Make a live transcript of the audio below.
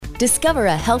Discover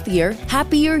a healthier,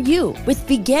 happier you with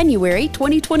Veganuary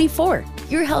 2024.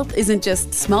 Your health isn't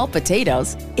just small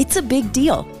potatoes, it's a big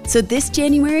deal. So this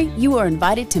January, you are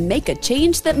invited to make a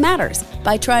change that matters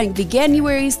by trying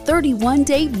Veganuary's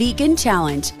 31-day vegan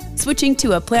challenge. Switching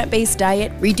to a plant-based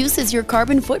diet reduces your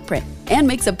carbon footprint and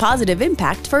makes a positive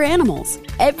impact for animals.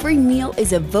 Every meal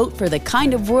is a vote for the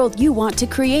kind of world you want to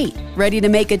create. Ready to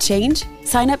make a change?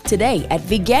 Sign up today at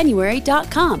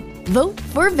Veganuary.com. Vote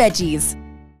for veggies.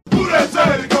 Who that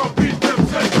say they gon' beat them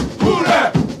say? Who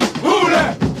that? Who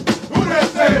that? Who that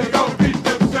say they gon' beat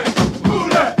them say? Who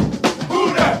that?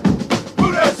 Who that?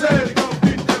 Who that say they gon'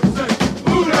 beat them say?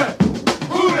 Who that?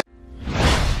 Who that?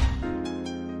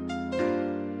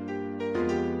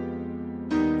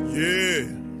 Yeah.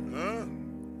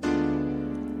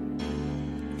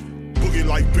 Boogie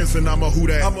like Benson, I'm a who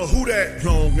that. I'm a who that.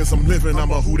 Long as I'm living,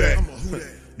 I'm a who that.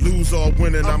 Lose or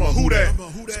winning, I'm a who that.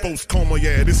 Sports coma,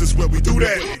 yeah, this is where we do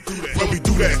that. Where we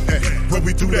do that, where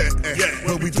we do that,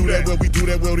 where we do that, where we do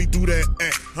that, where we do that.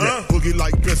 Boogie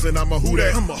like Benson, I'm a who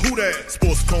that. I'm a who that.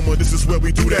 Sports coma, this is where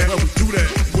we do that. Where we do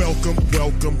that. Welcome,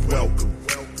 welcome, welcome.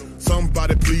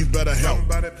 Somebody please better help.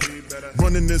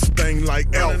 Running this thing like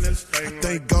Elf. I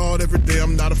thank God every day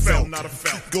I'm not a felt.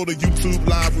 Go to YouTube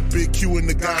Live with Big Q and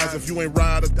the guys. If you ain't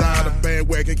ride or die, the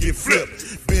bandwagon get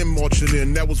flipped. Been marching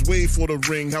in, that was way for the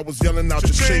ring. I was yelling out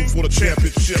your shame for the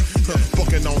championship.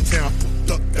 Fucking on Tampa,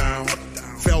 duck down.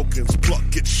 Falcons, pluck,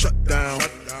 get shut down.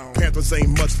 Panthers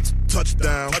ain't much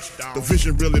touchdown. The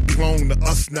vision really belong to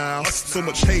us now. So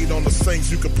much hate on the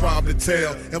Saints, you could probably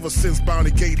tell. Ever since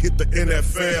Bounty Gate hit the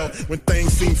NFL, when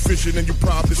things seem fishy, then you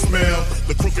probably smell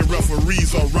the crooked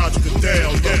referees on Roger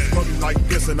Goodell. Fucking like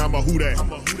this, and I'm a who that.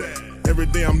 Every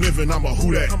day I'm living, I'm a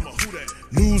who that.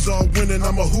 Lose or winning,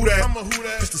 I'm a who that.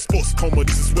 It's the sports coma,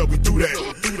 this is where we do that.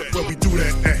 Where we do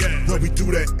that, where we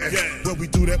do that, where we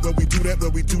do that, where we do that, where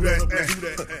we do that.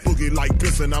 Boogie like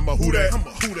Benson, I'm a who that.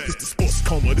 It's the sports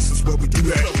coma, this is where we do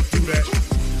that.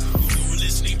 You're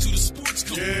listening to the Sports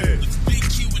Coma with Big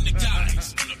Q and the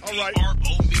guys on the PRO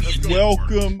Media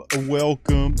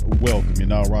Welcome. You're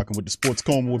now rocking with the Sports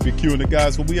Coma with Big Q and the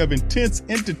guys, where we have intense,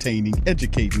 entertaining,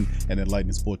 educating, and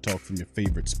enlightening sport talk from your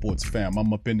favorite sports fam.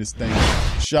 I'm up in this thing.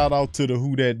 Shout out to the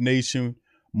Who Dat Nation.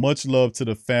 Much love to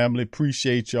the family.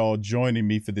 Appreciate y'all joining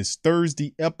me for this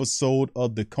Thursday episode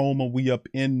of the Coma. We up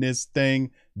in this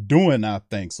thing doing our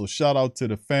thing. So shout out to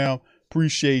the fam.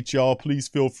 Appreciate y'all. Please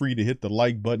feel free to hit the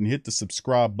like button, hit the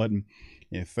subscribe button.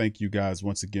 And thank you guys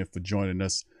once again for joining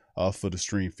us for the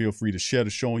stream. Feel free to share the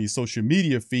show on your social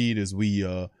media feed as we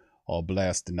are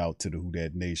blasting out to the Who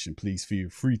Dat Nation. Please feel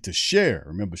free to share.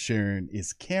 Remember, sharing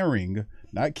is caring,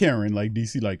 not caring like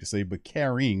DC like to say, but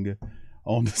caring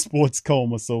on the Sports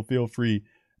Coma. So feel free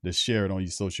to share it on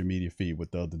your social media feed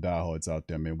with the other diehards out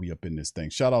there, man. We up in this thing.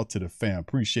 Shout out to the fam.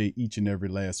 Appreciate each and every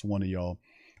last one of y'all.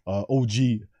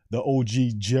 The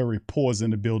OG Jerry Paws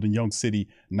in the building. Young City,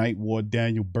 Night Ward,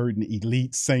 Daniel Burton,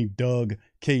 Elite, St. Doug,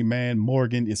 K-Man,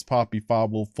 Morgan, is Poppy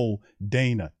 504,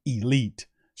 Dana, Elite.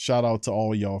 Shout out to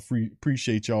all y'all.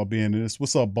 Appreciate y'all being in this.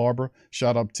 What's up, Barbara?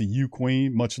 Shout out to you,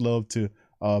 Queen. Much love to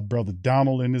brother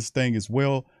Donald in this thing as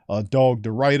well. Dog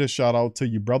the Writer, shout out to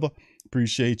you, brother.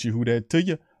 Appreciate you. Who that to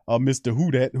you? Mr.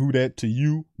 Who that to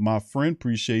you, my friend.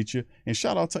 Appreciate you. And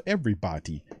shout out to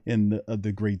everybody in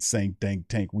the great Saint Think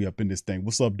Tank. We up in this thing.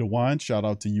 What's up, DeWine? Shout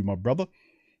out to you, my brother.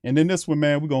 And then this one,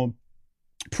 man, we're going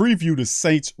to preview the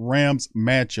Saints-Rams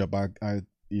matchup.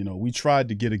 We tried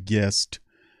to get a guest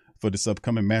for this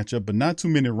upcoming matchup, but not too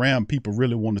many Ram people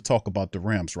really want to talk about the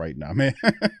Rams right now, man.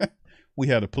 We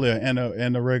had a player and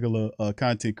a regular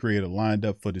content creator lined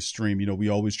up for the stream. We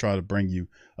always try to bring you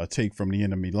a take from the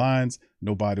enemy lines.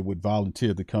 Nobody would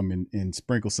volunteer to come in and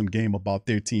sprinkle some game about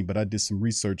their team, but I did some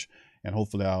research, and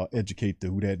hopefully I'll educate the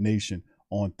Who Dat Nation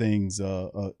on things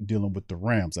dealing with the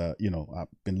Rams. I've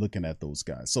been looking at those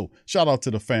guys. So shout out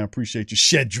to the fam. Appreciate you.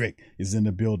 Shedrick is in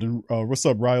the building. What's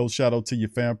up, Ryle? Shout out to your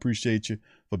fam. Appreciate you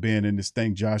for being in this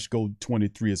thing. Josh Gold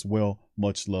 23 as well.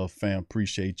 Much love, fam.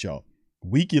 Appreciate y'all.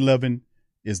 Week 11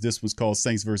 is this was called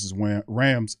Saints versus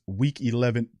Rams Week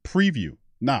 11 preview.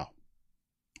 Now,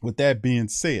 with that being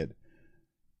said,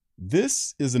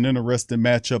 this is an interesting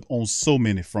matchup on so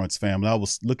many fronts, family. I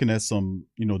was looking at some,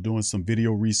 doing some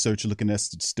video research, looking at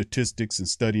statistics and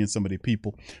studying some of the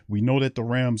people. We know that the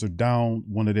Rams are down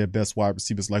one of their best wide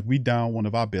receivers, like we down one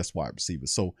of our best wide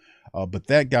receivers. So, but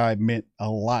that guy meant a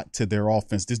lot to their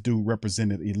offense. This dude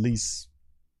represented at least,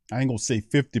 I ain't gonna say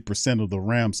 50% of the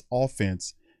Rams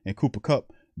offense, and Cooper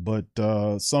Kupp, but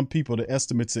some people, the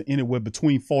estimates are anywhere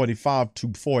between 45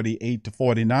 to 48 to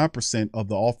 49% of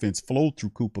the offense flowed through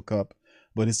Cooper Kupp.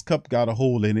 but his cup got a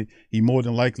hole in it. He more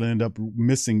than likely end up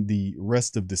missing the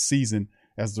rest of the season,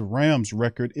 as the Rams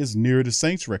record is near the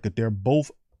Saints record. They're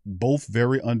both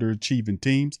very underachieving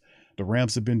teams. The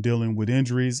Rams have been dealing with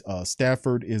injuries.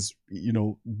 Stafford is,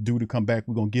 due to come back.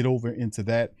 We're going to get over into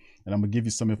that, and I'm going to give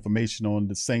you some information on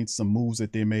the Saints, some moves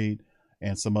that they made,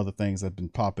 and some other things that have been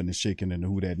popping and shaking in the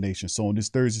Who Dat Nation. So on this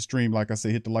Thursday stream, like I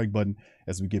said, hit the like button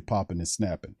as we get popping and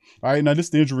snapping. All right, now this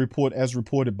is the injury report as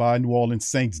reported by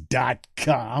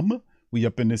NewOrleansSaints.com. We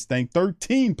up in this thing.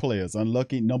 13 players.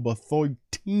 Unlucky number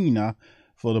 13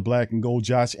 for the black and gold.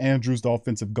 Josh Andrews, the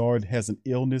offensive guard, has an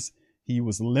illness. He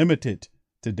was limited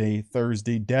today,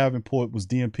 Thursday. Davenport was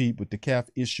DNP'd with the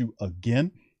calf issue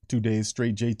again. 2 days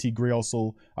straight. JT Gray,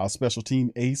 also our special team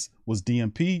ace, was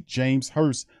DNP. James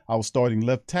Hurst, our starting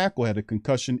left tackle, had a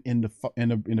concussion in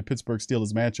the Pittsburgh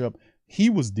Steelers matchup. He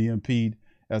was DNP'd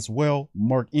as well.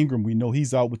 Mark Ingram, we know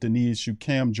he's out with the knee issue.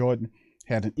 Cam Jordan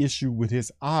had an issue with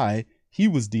his eye. He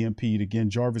was DNP'd again.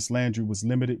 Jarvis Landry was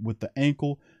limited with the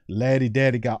ankle. Laddie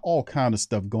Daddy got all kind of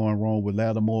stuff going wrong with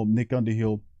Lattimore. Nick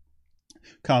Underhill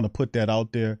kind of put that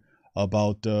out there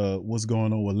about what's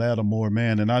going on with Lattimore,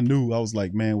 man. And I was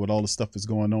like, man, with all the stuff that's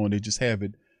going on, they just have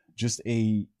it just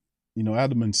a,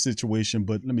 adamant situation.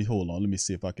 But let me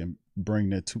see if I can bring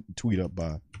that tweet up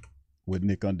by what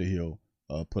Nick Underhill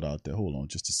put out there. Hold on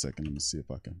just a second. Let me see if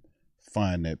I can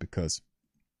find that, because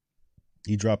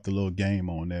he dropped a little game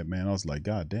on that, man. I was like,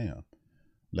 God damn,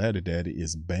 Laddie Daddy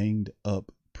is banged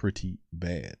up pretty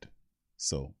bad.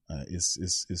 So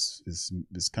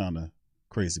it's kind of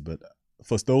crazy, but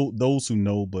for those who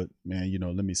know, but man,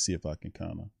 let me see if I can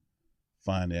kind of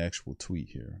find the actual tweet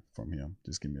here from him.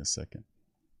 Just give me a second.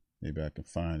 Maybe I can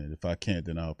find it. If I can't,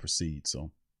 then I'll proceed. So,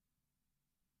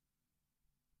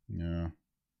 yeah,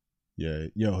 here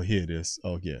it is.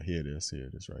 Oh yeah, here it is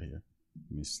right here.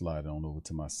 Let me slide on over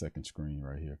to my second screen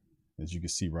right here. As you can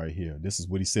see right here, this is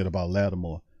what he said about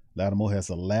Lattimore. Lattimore has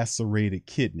a lacerated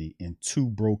kidney and 2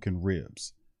 broken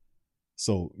ribs.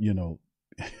 So,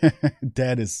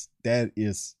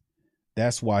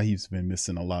 that's why he's been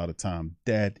missing a lot of time.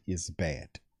 That is bad,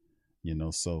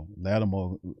 so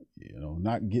Lattimore,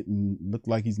 look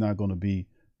like he's not going to be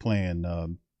playing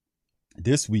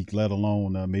this week, let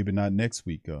alone maybe not next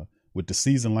week. With the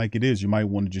season like it is, you might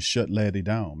want to just shut Laddie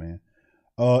down, man.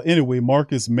 Anyway,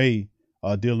 Marcus May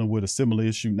dealing with a similar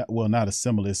issue. Not a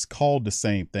similar, it's called the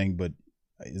same thing, but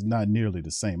it's not nearly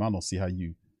the same. I don't see how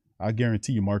I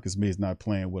guarantee you Marcus May is not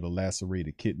playing with a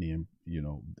lacerated kidney, and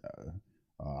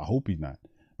I hope he's not.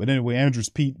 But anyway, Andrews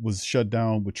Pete was shut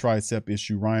down with tricep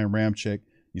issue. Ryan Ramczyk,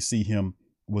 you see him,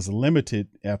 was limited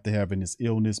after having his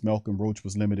illness. Malcolm Roach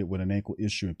was limited with an ankle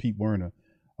issue, and Pete Werner,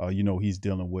 he's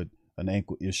dealing with an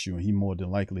ankle issue, and he more than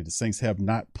likely, the Saints have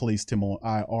not placed him on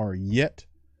IR yet,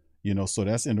 so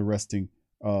that's interesting.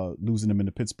 Losing him in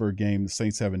the Pittsburgh game, the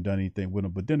Saints haven't done anything with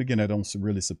him. But then again, that don't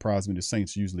really surprise me. The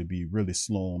Saints usually be really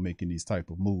slow on making these type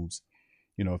of moves.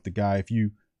 If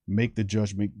you make the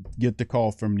judgment, get the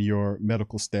call from your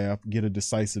medical staff,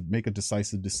 make a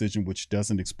decisive decision, which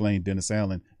doesn't explain Dennis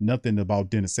Allen. Nothing about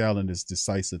Dennis Allen is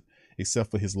decisive except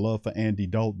for his love for Andy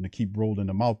Dalton to keep rolling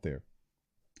him out there.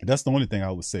 That's the only thing I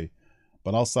would say.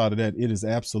 But outside of that, it is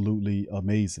absolutely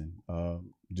amazing.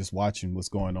 Just watching what's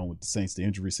going on with the Saints, the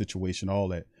injury situation, all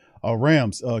that.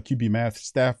 Rams, QB Matt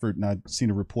Stafford, and I've seen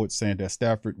a report saying that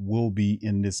Stafford will be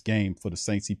in this game for the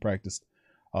Saints. He practiced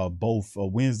both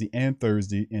Wednesday and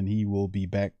Thursday, and he will be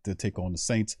back to take on the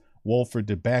Saints. Wolford,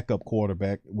 the backup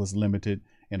quarterback, was limited.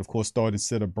 And, of course, starting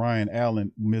setter Brian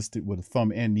Allen missed it with a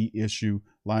thumb and knee issue.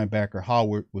 Linebacker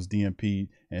Howard was DNP'd,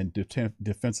 and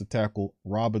defensive tackle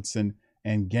Robinson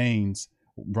and Gaines.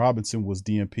 Robinson was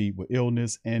DNP'd with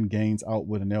illness, and Gaines out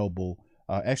with an elbow.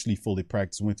 Actually fully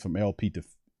practiced, went from LP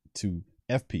to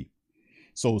FP.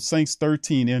 So Saints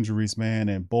 13 injuries, man.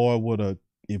 And boy,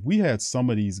 if we had some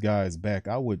of these guys back,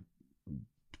 I would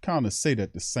kind of say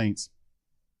that the Saints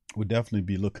would definitely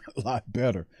be looking a lot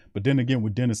better. But then again,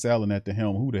 with Dennis Allen at the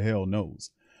helm, who the hell knows?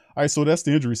 All right, so that's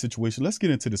the injury situation. Let's get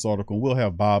into this article. We'll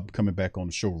have Bob coming back on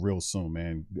the show real soon,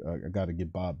 man. I got to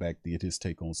get Bob back to get his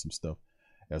take on some stuff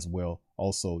as well.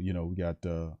 Also, we got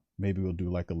maybe we'll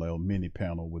do like a little mini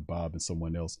panel with Bob and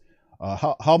someone else.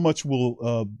 How much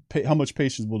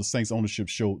patience will the Saints ownership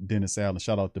show Dennis Allen?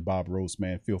 Shout out to Bob Rose,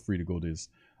 man. Feel free to go to his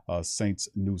Saints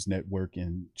News Network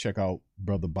and check out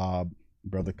Brother Bob,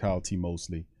 Brother Kyle T.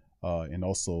 Mosley, and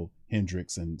also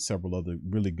Hendricks and several other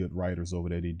really good writers over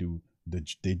there. They do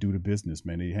the business,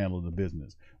 man. They handle the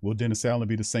business. Will Dennis Allen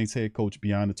be the Saints head coach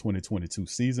beyond the 2022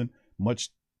 season?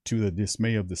 Much to the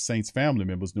dismay of the Saints family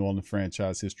members, New Orleans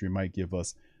franchise history might give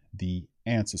us the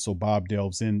answer. So Bob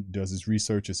delves in, does his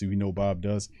research, as we know Bob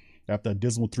does. After a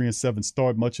dismal 3-7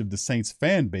 start, much of the Saints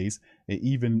fan base and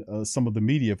even some of the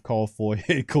media have called for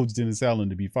head coach Dennis Allen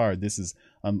to be fired. This is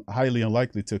highly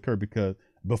unlikely to occur because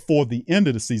before the end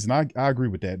of the season, I agree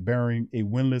with that. Barring a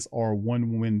winless or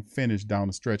one-win finish down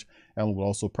the stretch, Allen will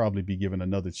also probably be given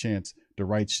another chance to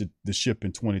right the ship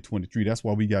in 2023. That's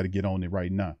why we got to get on it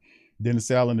right now.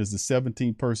 Dennis Allen is the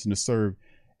 17th person to serve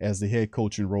as the head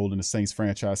coaching role in the Saints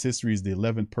franchise history. Is the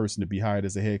 11th person to be hired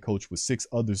as a head coach, with 6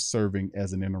 others serving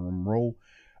as an interim role.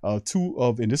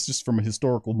 And this is from a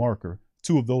historical marker,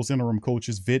 2 of those interim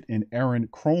coaches, Vitt and Aaron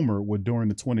Kromer, were during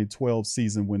the 2012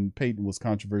 season when Peyton was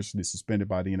controversially suspended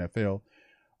by the NFL.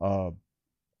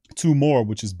 2 more,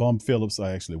 which is Wade Phillips,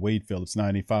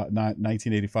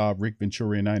 1985, Rick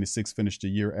Venturi in 96, finished a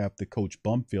year after coach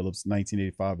Bum Phillips,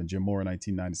 1985, and Jim Moore in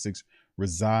 1996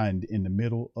 resigned in the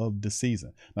middle of the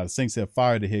season. Now, the Saints have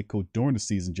fired the head coach during the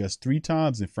season just 3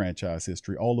 times in franchise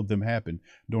history. All of them happened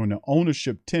during the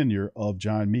ownership tenure of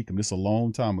John Mecom. This is a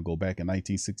long time ago, back in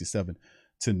 1967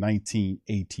 to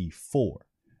 1984.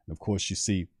 And of course, you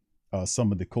see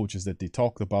some of the coaches that they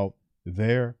talked about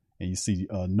there. And you see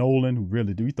Nolan, who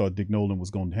we thought Dick Nolan was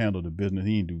going to handle the business.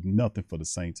 He didn't do nothing for the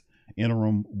Saints.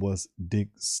 Interim was Dick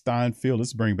Steinfeld.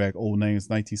 Let's bring back old names.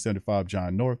 1975,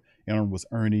 John North. Interim was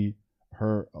Ernie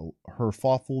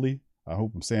Herfaufley. I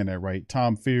hope I'm saying that right.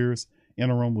 Tom Fears.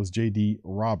 Interim was J.D.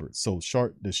 Roberts. So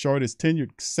the shortest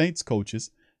tenured Saints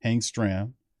coaches, Hank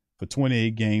Stram, for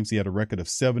 28 games. He had a record of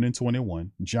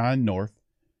 7-21. John North,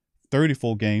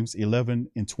 34 games,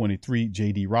 11-23.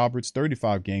 J.D. Roberts,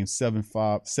 35 games,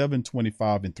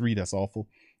 7-25-3. That's awful.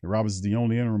 And Roberts is the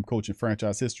only interim coach in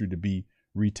franchise history to be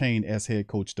retained as head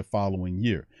coach the following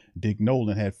year. Dick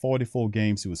Nolan had 44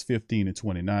 games. He was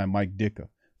 15-29. Mike Dicker,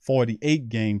 48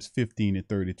 games,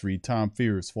 15-33. Tom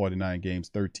Fears, 49 games,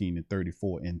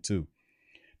 13-34-2.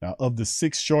 Now, of the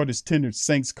 6 shortest tenured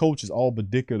Saints coaches, all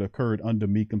but Dicker occurred under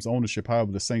Mecom's ownership.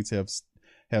 However, the Saints have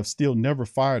still never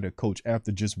fired a coach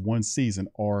after just 1 season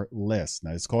or less.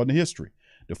 Now, it's called in history.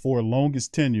 The 4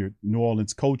 longest tenured New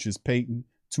Orleans coaches, Peyton,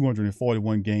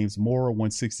 241 games, Mora,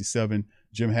 167,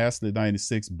 Jim Haslett,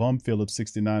 96, Bum Phillips,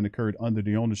 69, occurred under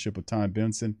the ownership of Tom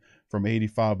Benson from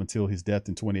 85 until his death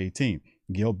in 2018.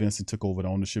 Gail Benson took over the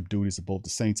ownership duties of both the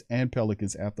Saints and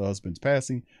Pelicans after her husband's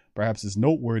passing. Perhaps it's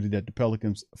noteworthy that the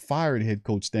Pelicans fired head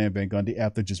coach Stan Van Gundy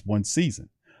after just 1 season.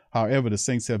 However, the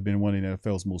Saints have been one of the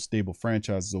NFL's most stable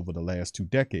franchises over the last 2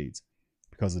 decades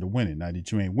because of the winning. Now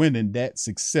that you ain't winning, that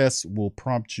success will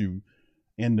prompt you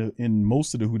in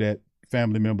most of the Who Dat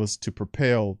family members to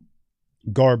propel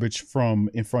garbage from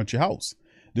in front of your house.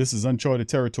 This is uncharted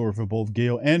territory for both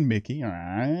Gail and Mickey.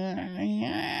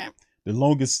 The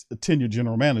longest tenured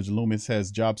general manager, Loomis,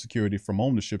 has job security from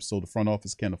ownership, so the front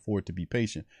office can afford to be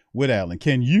patient with Allen.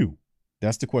 Can you?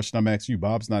 That's the question I'm asking you.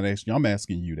 Bob's not asking you. I'm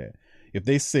asking you that. If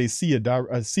they say see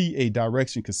a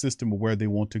direction consistent with where they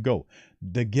want to go.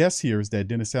 The guess here is that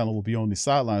Dennis Allen will be on the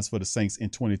sidelines for the Saints in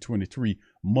 2023,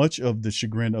 much of the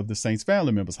chagrin of the Saints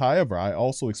family members. However, I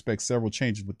also expect several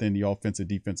changes within the offensive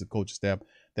defensive coaching staff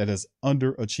that has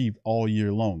underachieved all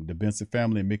year long. The Benson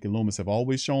family and Mickey Loomis have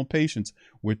always shown patience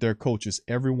with their coaches.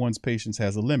 Everyone's patience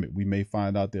has a limit. We may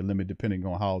find out their limit depending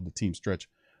on how the team stretch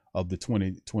of the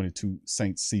 2022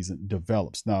 Saints season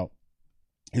develops. Now,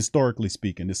 historically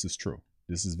speaking, this is true.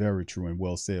 This is very true and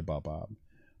well said by Bob.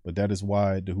 But that is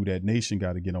why the Who Dat Nation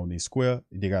got to get on their square.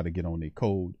 They got to get on their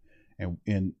code.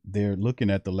 And they're looking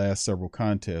at the last several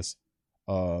contests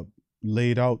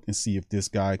laid out and see if this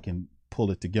guy can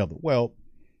pull it together. Well,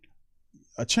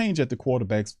 a change at the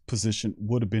quarterback's position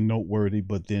would have been noteworthy,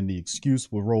 but then the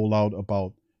excuse will roll out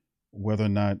about whether or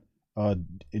not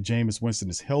Jameis Winston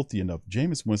is healthy enough.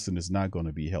 Jameis Winston is not going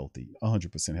to be healthy,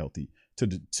 100% healthy,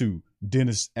 to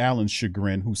Dennis Allen's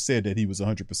chagrin, who said that he was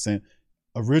 100%.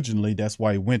 Originally, that's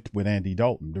why he went with Andy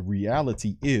Dalton. The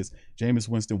reality is Jameis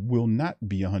Winston will not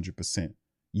be 100%.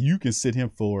 You can sit him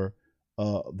for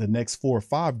the next 4 or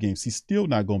 5 games. He's still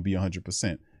not going to be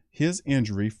 100%. His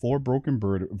injury, 4 broken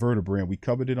vertebrae, and we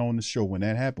covered it on the show when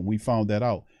that happened. We found that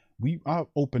out. I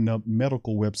opened up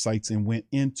medical websites and went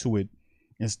into it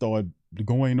and started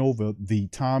going over the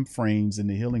time frames and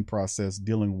the healing process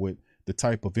dealing with the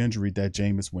type of injury that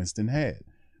Jameis Winston had.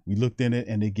 We looked in it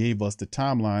and they gave us the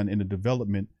timeline and the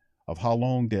development of how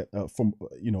long that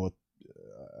an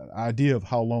idea of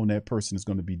how long that person is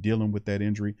going to be dealing with that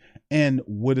injury and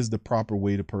what is the proper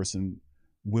way the person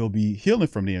will be healing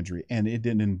from the injury. And it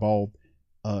didn't involve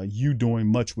you doing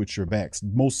much with your backs,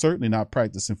 most certainly not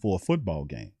practicing for a football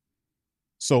game.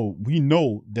 So we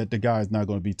know that the guy is not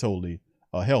going to be totally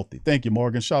healthy. Thank you,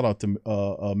 Morgan. Shout out to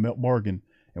Morgan,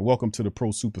 and welcome to the Pro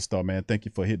Superstar, man. Thank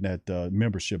you for hitting that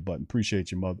membership button.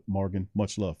 Appreciate you, Morgan.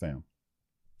 Much love, fam.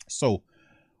 So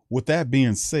with that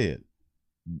being said,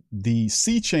 the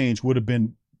sea change would have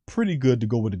been pretty good to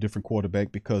go with a different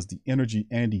quarterback because the energy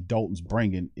Andy Dalton's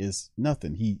bringing is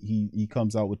nothing. He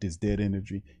comes out with this dead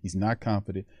energy. He's not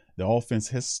confident. The offense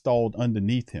has stalled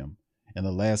underneath him. In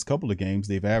the last couple of games,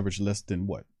 they've averaged less than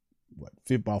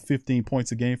about 15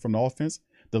 points a game from the offense.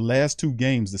 The last 2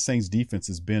 games, the Saints defense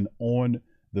has been on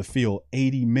the field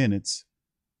 80 minutes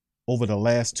over the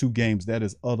last 2 games. That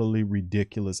is utterly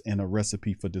ridiculous and a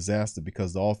recipe for disaster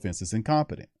because the offense is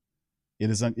incompetent.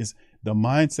 It's the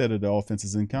mindset of the offense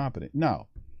is incompetent. Now,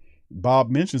 Bob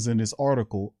mentions in this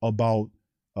article about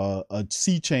a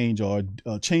sea change or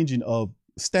a changing of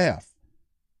staff.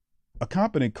 A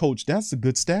competent coach, that's a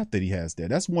good staff that he has there.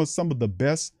 That's some of the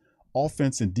best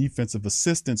offense and defensive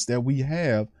assistants that we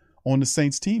have on the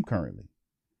Saints team currently.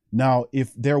 Now,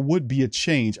 if there would be a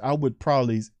change, I would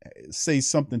probably say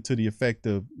something to the effect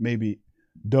of maybe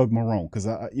Doug Marrone, because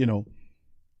I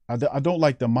don't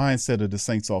like the mindset of the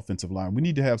Saints offensive line. We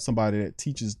need to have somebody that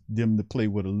teaches them to play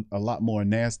with a lot more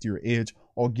nastier edge,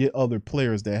 or get other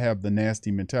players that have the nasty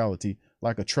mentality,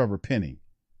 like a Trevor Penning.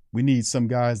 We need some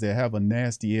guys that have a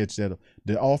nasty edge. That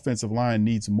the offensive line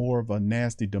needs more of a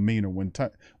nasty demeanor. When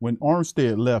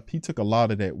Armstead left, he took a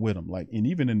lot of that with him. And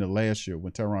even in the last year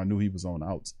when Tyrann knew he was on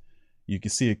outs, you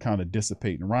can see it kind of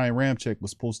dissipating. Ryan Ramczyk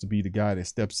was supposed to be the guy that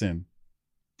steps in,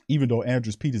 even though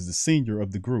Andrus Peat is the senior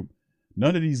of the group.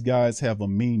 None of these guys have a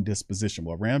mean disposition.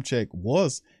 Well, Ramczyk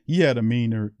he had a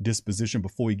meaner disposition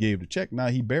before he gave the check. Now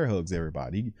he bear hugs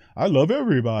everybody. I love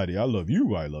everybody. I love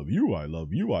you. I love you. I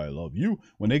love you. I love you.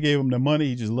 When they gave him the money,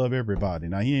 he just loved everybody.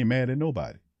 Now he ain't mad at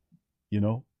nobody,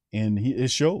 and it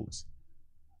shows.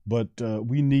 But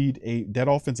we need that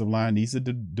offensive line needs to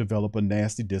develop a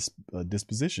nasty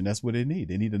disposition. That's what they need.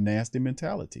 They need a nasty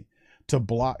mentality to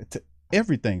block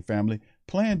everything, family.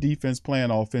 Playing defense,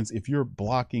 playing offense, if you're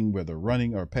blocking, whether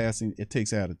running or passing, it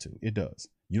takes attitude. It does.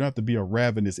 You don't have to be a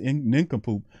ravenous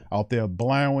nincompoop out there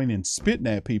blowing and spitting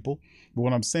at people. But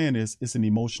what I'm saying is it's an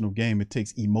emotional game. It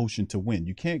takes emotion to win.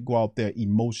 You can't go out there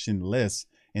emotionless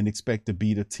and expect to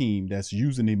beat a team that's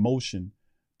using emotion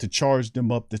to charge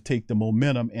them up, to take the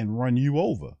momentum and run you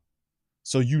over.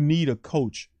 So you need a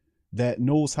coach that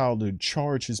knows how to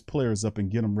charge his players up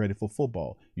and get them ready for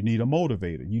football. You need a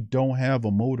motivator. You don't have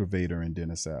a motivator in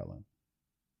Dennis Allen.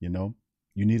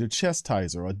 You need a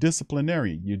chastiser, a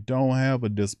disciplinarian. You don't have a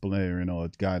disciplinarian or a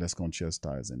guy that's going to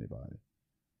chastise anybody.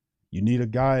 You need a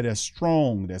guy that's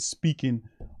strong, that's speaking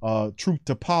truth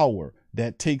to power,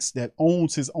 that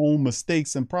owns his own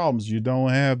mistakes and problems. You don't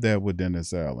have that with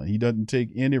Dennis Allen. He doesn't take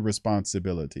any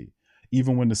responsibility.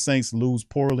 Even when the Saints lose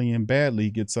poorly and badly,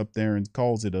 he gets up there and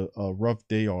calls it a rough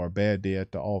day or a bad day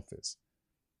at the office.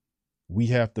 We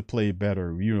have to play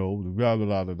better, blah, blah,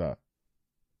 blah, blah, blah.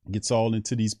 Gets all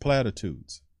into these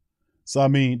platitudes. So, I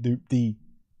mean,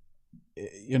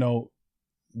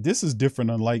 this is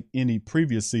different unlike any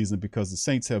previous season because the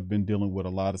Saints have been dealing with a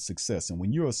lot of success. And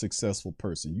when you're a successful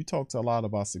person, you talk to a lot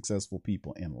about successful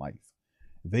people in life.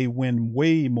 They win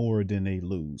way more than they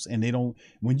lose. And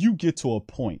when you get to a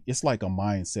point, it's like a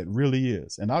mindset, really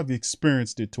is. And I've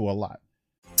experienced it to a lot.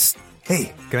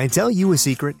 Hey, can I tell you a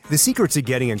secret? The secret to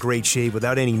getting a great shave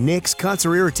without any nicks, cuts,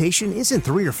 or irritation isn't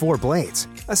 3 or 4 blades,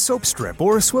 a soap strip,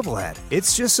 or a swivel head.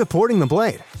 It's just supporting the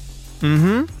blade.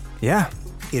 Yeah,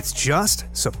 it's just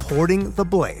supporting the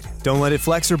blade. Don't let it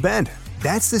flex or bend.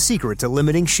 That's the secret to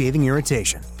limiting shaving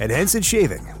irritation. At Henson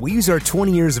Shaving, we use our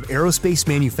 20 years of aerospace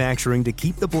manufacturing to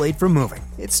keep the blade from moving.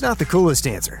 It's not the coolest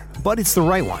answer, but it's the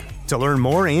right one. To learn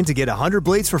more and to get 100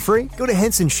 blades for free, go to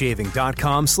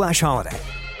hensonshaving.com/holiday.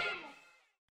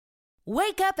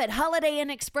 Wake up at Holiday Inn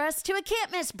Express to a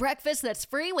can't-miss breakfast that's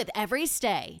free with every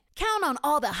stay. Count on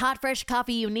all the hot, fresh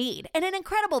coffee you need and an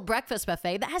incredible breakfast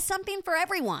buffet that has something for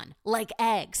everyone, like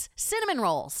eggs, cinnamon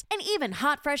rolls, and even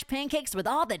hot, fresh pancakes with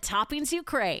all the toppings you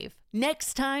crave.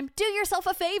 Next time, do yourself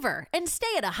a favor and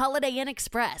stay at a Holiday Inn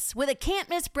Express with a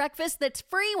can't-miss breakfast that's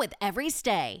free with every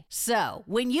stay. So,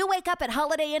 when you wake up at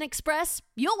Holiday Inn Express,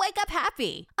 you'll wake up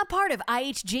happy, a part of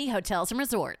IHG Hotels and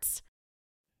Resorts.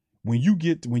 When you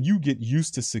get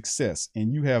used to success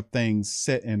and you have things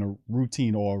set in a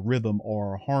routine or a rhythm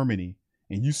or a harmony,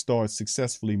 and you start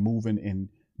successfully moving and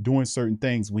doing certain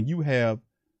things, when you have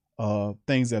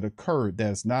things that occur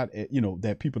that's not,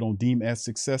 that people don't deem as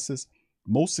successes,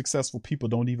 most successful people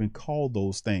don't even call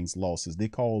those things losses. They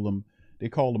call them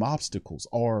obstacles,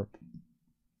 or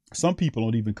some people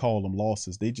don't even call them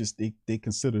losses. They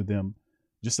consider them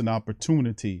just an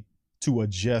opportunity to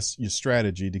adjust your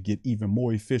strategy to get even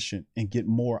more efficient and get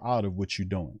more out of what you're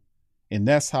doing. And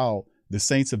that's how the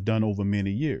Saints have done over many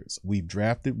years. We've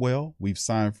drafted well. We've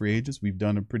signed free agents. We've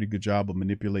done a pretty good job of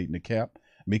manipulating the cap.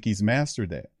 Mickey's mastered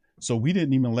that. So we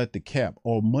didn't even let the cap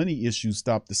or money issues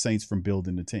stop the Saints from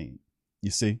building the team.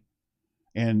 You see?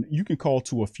 And you can call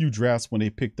to a few drafts when they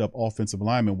picked up offensive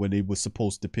linemen when they were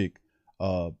supposed to pick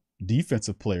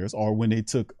defensive players, or when they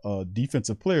took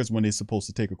defensive players when they're supposed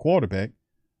to take a quarterback.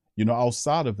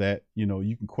 Outside of that, you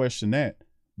can question that.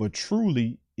 But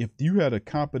truly, if you had a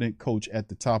competent coach at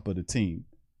the top of the team,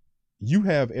 you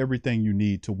have everything you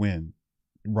need to win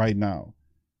right now.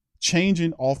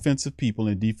 Changing offensive people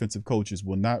and defensive coaches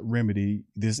will not remedy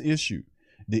this issue.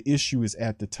 The issue is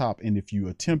at the top. And if you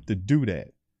attempt to do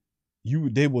that,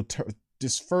 they will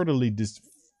furtherly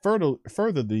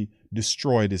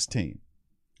destroy this team.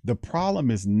 The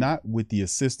problem is not with the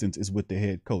assistants, it's with the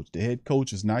head coach. The head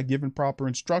coach is not giving proper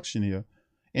instruction here,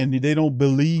 and they don't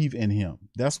believe in him.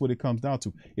 That's what it comes down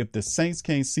to. If the Saints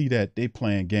can't see that, they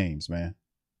playing games, man.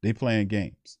 They playing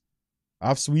games.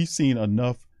 We've seen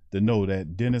enough to know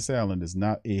that Dennis Allen is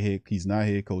not he's not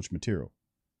head coach material.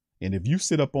 And if you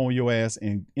sit up on your ass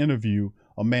and interview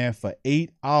a man for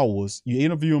 8 hours, you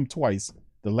interview him twice.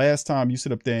 The last time you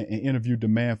sit up there and interviewed the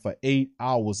man for 8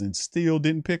 hours and still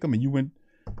didn't pick him, and you went,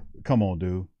 come on,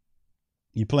 dude.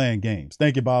 You playing games.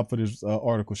 Thank you, Bob, for this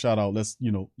article. Shout out.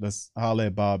 Let's holler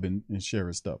at Bob and share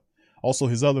his stuff. Also,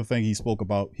 his other thing he spoke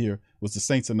about here was the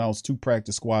Saints announced 2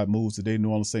 practice squad moves. Today, New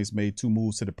Orleans Saints made 2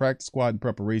 moves to the practice squad in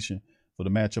preparation for the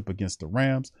matchup against the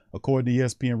Rams. According to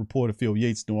ESPN reporter Phil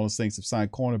Yates, New Orleans Saints have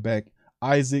signed cornerback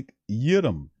Isaac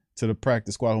Yiadom to the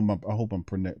practice squad. I hope I'm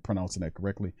pronouncing that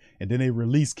correctly. And then they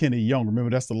released Kenny Young.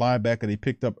 Remember, that's the linebacker they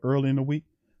picked up early in the week.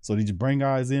 So they just bring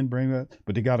guys in,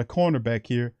 but they got a cornerback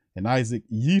here and Isaac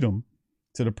Yiadom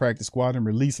to the practice squad and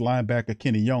release linebacker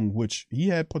Kenny Young, which he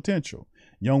had potential.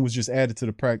 Young was just added to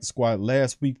the practice squad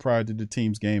last week prior to the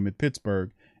team's game at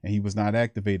Pittsburgh, and he was not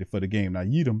activated for the game. Now,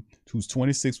 Yiadom, who's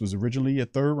 26, was originally a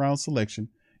 3rd-round selection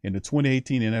in the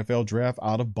 2018 NFL draft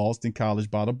out of Boston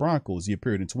College by the Broncos. He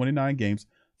appeared in 29 games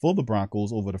for the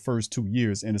Broncos over the first 2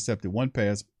 years, intercepted 1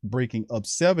 pass, breaking up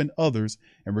 7 others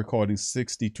and recording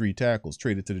 63 tackles.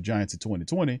 Traded to the Giants in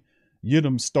 2020,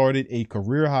 Yiadom started a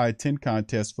career-high 10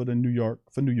 contests for New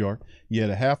York. He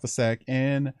had a half a sack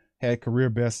and had career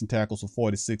best in tackles with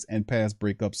 46 and pass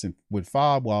breakups with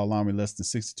 5, while allowing less than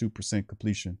 62%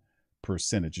 completion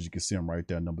percentage. As you can see him right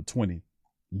there, number 20,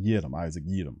 Isaac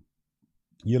Yiadom.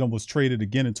 Yiadom was traded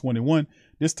again in 21,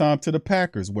 this time to the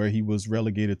Packers, where he was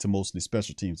relegated to mostly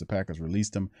special teams. The Packers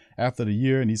released him after the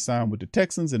year, and he signed with the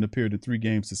Texans and appeared in 3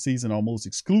 games this season, almost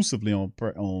exclusively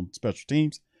on special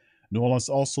teams. New Orleans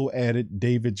also added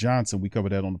David Johnson. We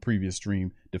covered that on the previous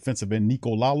stream. Defensive end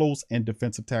Nico Lalos and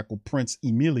defensive tackle Prince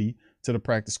Emili to the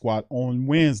practice squad on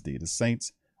Wednesday. The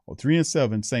Saints are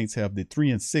 3-7. Saints have the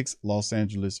 3-6 Los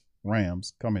Angeles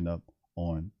Rams coming up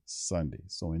on Sunday.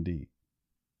 So indeed.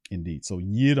 So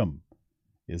Yiadom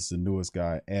is the newest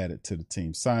guy added to the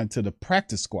team, signed to the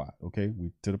practice squad. Okay,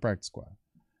 to the practice squad.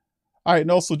 All right,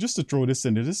 and also just to throw this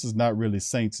in there, this is not really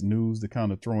Saints news to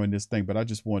kind of throw in this thing, but I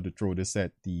just wanted to throw this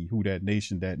at the Who Dat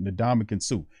Nation that Ndamukong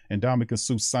Suh. Ndamukong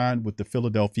Suh signed with the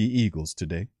Philadelphia Eagles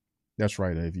today. That's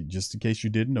right, just in case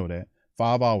you didn't know that.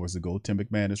 5 hours ago, Tim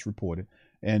McManus reported,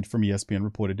 and from ESPN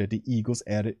reported that the Eagles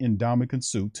added Ndamukong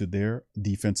Suh to their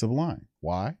defensive line.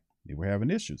 Why? They were having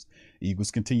issues.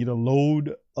 Eagles continue to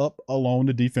load up along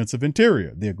the defensive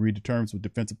interior. They agreed to terms with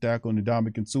defensive tackle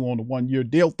Ndamukong Suh on a 1-year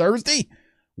deal Thursday,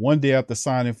 one day after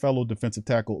signing fellow defensive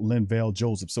tackle Linval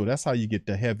Joseph. So that's how you get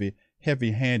the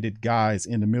heavy-handed guys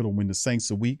in the middle when the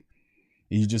Saints are weak.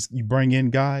 And you bring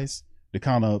in guys to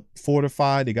kind of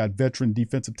fortify. They got veteran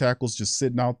defensive tackles just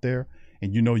sitting out there,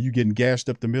 and you getting gashed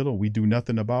up the middle. We do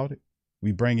nothing about it.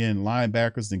 We bring in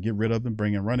linebackers and get rid of them,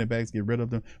 bring in running backs, get rid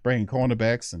of them, bring in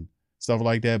cornerbacks and stuff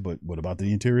like that. But what about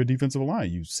the interior defensive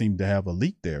line? You seem to have a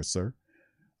leak there, sir.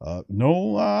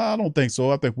 No, I don't think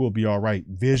so. I think we'll be all right.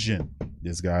 Vision.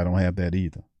 This guy don't have that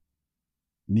either.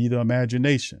 Neither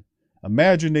imagination.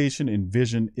 Imagination and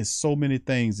vision is so many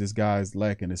things this guy is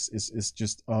lacking. It's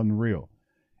just unreal.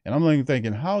 And I'm like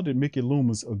thinking, how did Mickey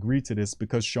Loomis agree to this?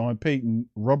 Because Sean Payton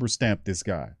rubber stamped this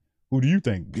guy. Who do you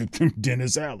think?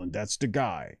 Dennis Allen. That's the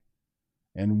guy.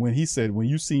 And when he said, when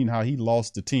you seen how he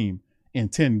lost the team in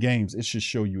 10 games, it should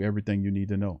show you everything you need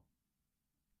to know.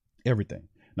 Everything.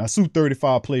 Now, Suh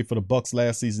 35 played for the Bucs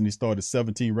last season. He started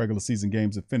 17 regular season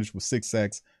games and finished with 6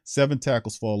 sacks, 7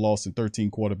 tackles for a loss, and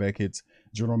 13 quarterback hits.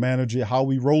 General manager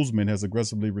Howie Roseman has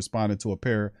aggressively responded to a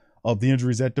pair of the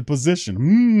injuries at the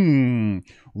position.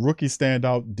 Rookie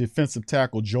standout defensive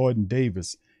tackle Jordan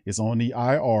Davis is on the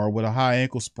IR with a high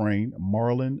ankle sprain.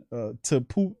 Marlon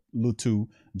Tuipulotu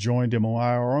joined him on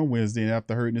IR on Wednesday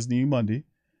after hurting his knee Monday.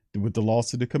 With the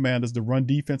loss to the Commanders, the run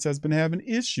defense has been having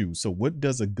issues. So what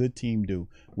does a good team do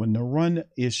when the run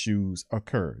issues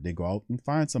occur? They go out and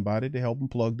find somebody to help them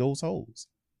plug those holes.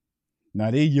 Now,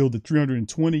 they yielded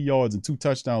 320 yards and 2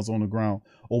 touchdowns on the ground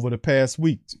over the past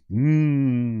week.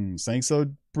 Saints are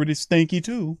pretty stinky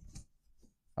too.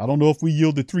 I don't know if we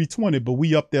yielded 320, but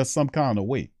we up there some kind of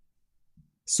way.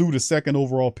 Sue, the second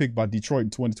overall pick by Detroit in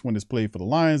 2020, has played for the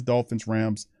Lions, Dolphins,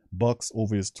 Rams, Bucks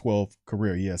over his 12th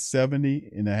career. He has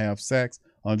 70.5 sacks,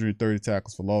 130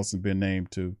 tackles for loss, and been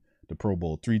named to the Pro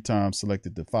Bowl 3 times,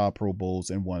 selected to 5 Pro Bowls,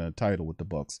 and won a title with the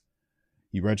Bucks.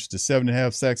 He registered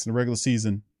 7.5 sacks in the regular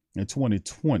season in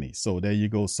 2020. So there you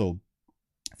go. So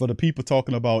for the people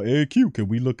talking about AQ, can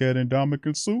we look at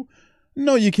Ndamukong Suh?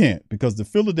 No, you can't, because the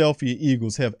Philadelphia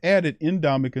Eagles have added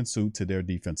Ndamukong Suh to their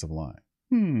defensive line.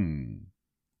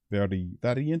 Very,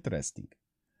 very interesting.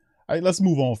 All right, let's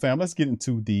move on, fam. Let's get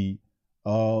into the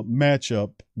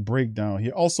matchup breakdown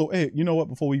here. Also, hey, you know what?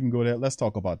 Before we even go there, let's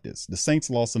talk about this. The Saints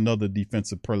lost another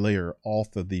defensive player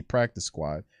off of the practice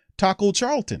squad, Taco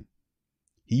Charlton.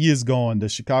 He is gone. The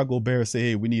Chicago Bears say,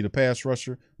 hey, we need a pass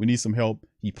rusher. We need some help.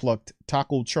 He plucked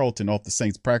Taco Charlton off the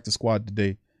Saints practice squad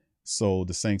today. So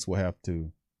the Saints will have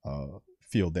to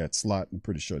fill that slot. I'm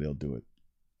pretty sure they'll do it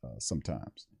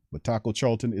sometimes. But Taco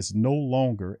Charlton is no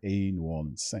longer a New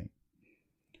Orleans Saint.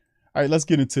 All right, let's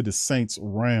get into the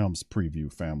Saints-Rams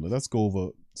preview, family. Let's go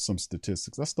over some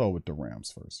statistics. Let's start with the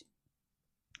Rams first.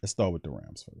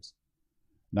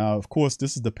 Now, of course,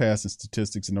 this is the passing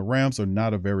statistics, and the Rams are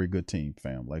not a very good team,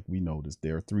 fam. Like we know this.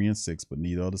 They're 3-6, but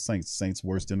neither are the Saints. The Saints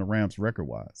worse than the Rams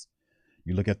record-wise.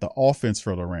 You look at the offense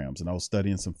for the Rams, and I was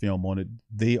studying some film on it.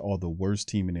 They are the worst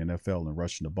team in the NFL in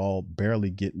rushing the ball, barely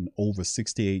getting over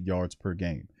 68 yards per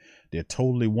game. They're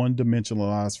totally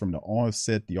one-dimensionalized from the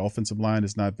onset. The offensive line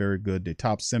is not very good. Their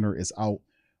top center is out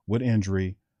with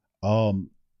injury.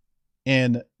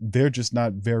 And they're just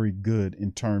not very good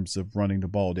in terms of running the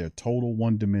ball. They're total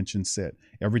one-dimension set.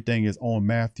 Everything is on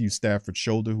Matthew Stafford's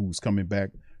shoulder, who's coming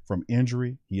back from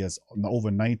injury. He has over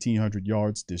 1,900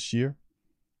 yards this year.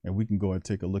 And we can go and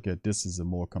take a look at this as a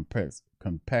more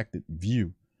compacted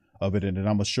view of it. And then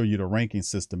I'm going to show you the ranking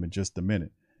system in just a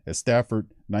minute. At Stafford,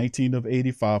 19 of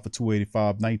 85 for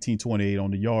 285, 1928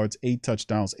 on the yards, 8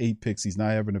 touchdowns, 8 picks. He's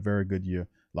not having a very good year.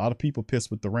 A lot of people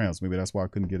pissed with the Rams. Maybe that's why I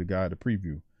couldn't get a guy to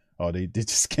preview. They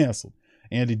just canceled.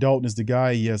 Andy Dalton is the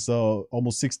guy. He has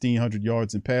almost 1,600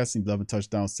 yards in passing, 11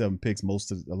 touchdowns, 7 picks. A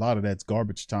lot of that's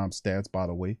garbage time stats, by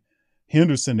the way.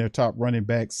 Henderson, their top running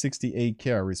back, 68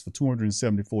 carries for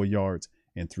 274 yards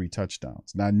and 3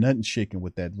 touchdowns. Not nothing shaking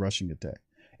with that rushing attack.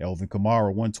 Alvin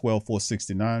Kamara, 112,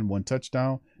 469, 1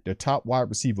 touchdown. Their top wide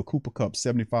receiver, Cooper Kupp,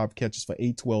 75 catches for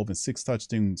 812 and 6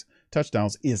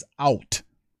 touchdowns, is out.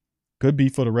 Could be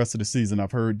for the rest of the season.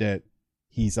 I've heard that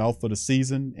he's out for the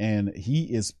season, and he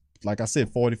is, like I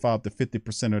said, 45 to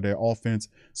 50% of their offense.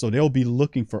 So they'll be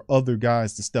looking for other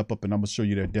guys to step up, and I'm going to show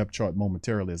you their depth chart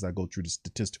momentarily as I go through the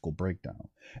statistical breakdown.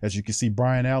 As you can see,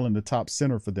 Brian Allen, the top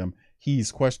center for them,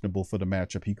 he's questionable for the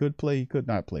matchup. He could play, he could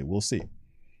not play. We'll see.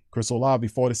 Chris Olave,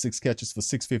 46 catches for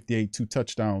 658, 2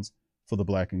 touchdowns for the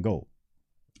black and gold.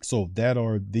 So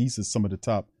these are some of the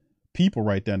top people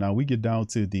right there. Now we get down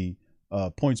to the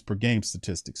points per game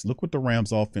statistics. Look what the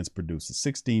Rams offense produces,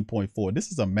 16.4.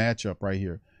 This is a matchup right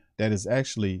here. That is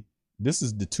actually, this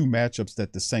is the 2 matchups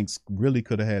that the Saints really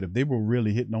could have had if they were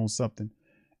really hitting on something.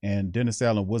 And Dennis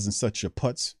Allen wasn't such a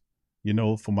putz,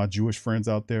 for my Jewish friends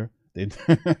out there, they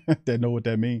know what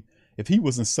that means. If he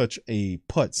wasn't such a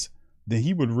putz, then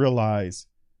he would realize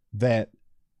that,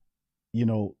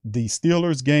 the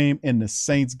Steelers game and the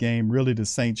Saints game, really the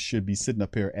Saints should be sitting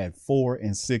up here at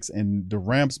 4-6, and the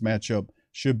Rams matchup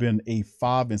should have been a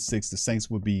 5-6. The Saints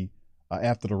would be,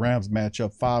 after the Rams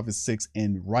matchup, 5-6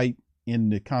 and right in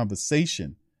the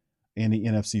conversation in the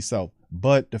NFC South.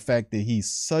 But the fact that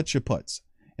he's such a putz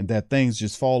and that things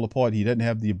just fall apart, he doesn't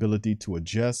have the ability to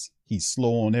adjust. He's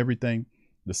slow on everything.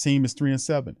 The team is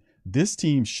 3-7. This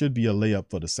team should be a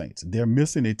layup for the Saints. They're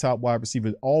missing a top wide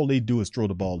receiver. All they do is throw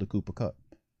the ball to Cooper Kupp.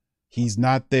 He's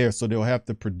not there, so they'll have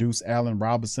to produce Allen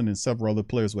Robinson, and several other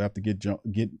players will have to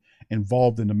get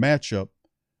involved in the matchup.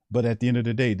 But at the end of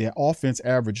the day, their offense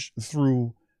averaged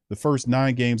through the first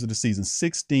 9 games of the season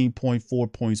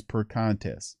 16.4 points per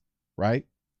contest, right?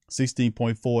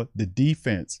 16.4. The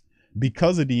defense,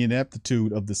 because of the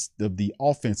ineptitude of the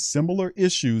offense, similar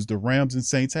issues the Rams and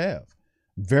Saints have.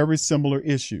 Very similar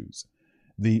issues.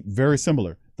 Very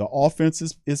similar. The offense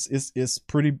is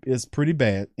pretty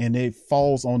bad, and it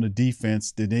falls on the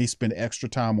defense. Then they spend extra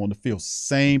time on the field.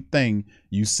 Same thing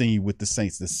you see with the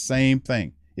Saints. The same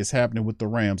thing is happening with the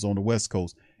Rams on the West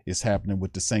Coast. It's happening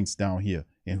with the Saints down here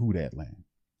in Houdat land.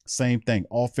 Same thing.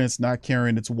 Offense not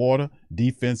carrying its water,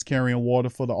 defense carrying water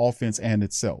for the offense and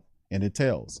itself. And it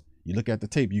tells. You look at the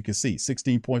tape, you can see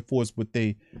 16.4 is what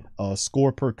they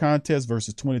score per contest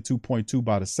versus 22.2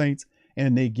 by the Saints.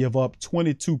 And they give up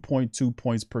 22.2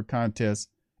 points per contest,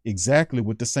 exactly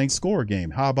what the Saints score a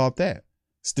game. How about that?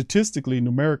 Statistically,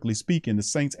 numerically speaking, the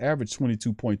Saints average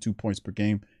 22.2 points per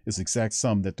game. Is the exact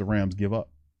sum that the Rams give up.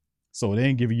 So they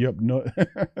ain't giving you up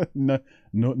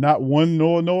not one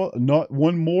not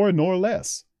one more nor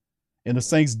less. And the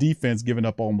Saints defense giving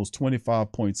up almost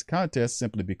 25 points a contest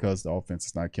simply because the offense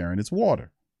is not carrying its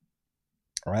water.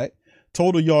 All right.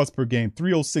 Total yards per game,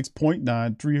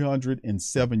 306.9,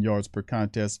 307 yards per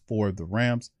contest for the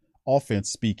Rams. Offense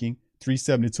speaking,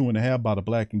 372.5 by the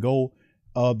black and gold.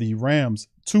 The Rams,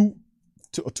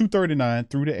 239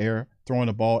 through the air, throwing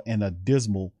the ball, and a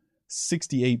dismal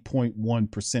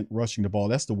 68.1% rushing the ball.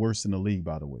 That's the worst in the league,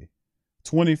 by the way.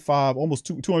 25, almost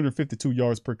 252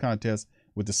 yards per contest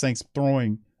with the Saints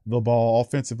throwing the ball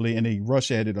offensively, and they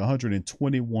rush at it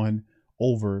 121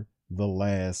 over the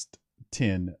last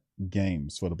 10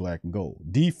 games for the black and gold.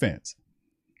 Defense,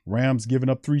 Rams giving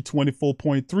up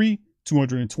 324.3,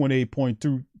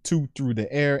 228.2 through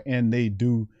the air, and they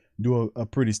do a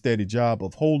pretty steady job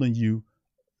of holding you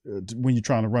when you're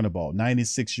trying to run the ball.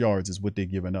 96 yards is what they're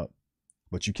giving up,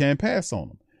 but you can't pass on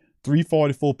them.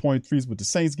 344.3 is what the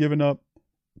Saints giving up.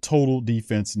 Total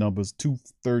defense numbers,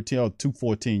 213 or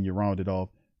 214, you round it off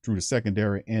through the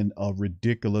secondary, and a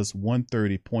ridiculous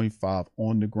 130.5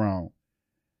 on the ground.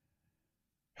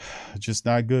 Just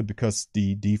not good because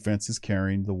the defense is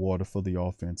carrying the water for the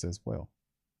offense as well.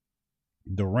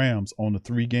 The Rams on a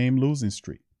 3-game losing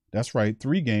streak. That's right,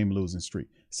 3-game losing streak.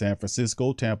 San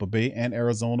Francisco, Tampa Bay, and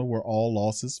Arizona were all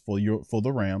losses for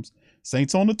the Rams.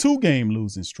 Saints on a 2-game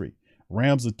losing streak.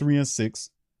 Rams are 3-6.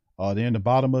 They're in the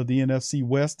bottom of the NFC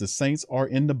West. The Saints are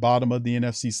in the bottom of the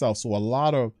NFC South. So a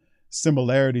lot of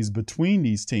similarities between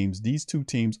these teams. These two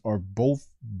teams are both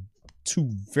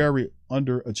two very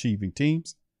underachieving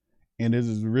teams. And it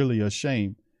is really a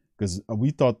shame because we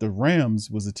thought the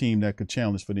Rams was a team that could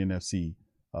challenge for the NFC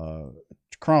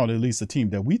crown, at least a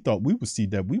team that we thought we would see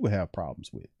that we would have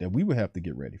problems with, that we would have to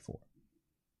get ready for.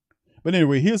 But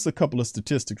anyway, here's a couple of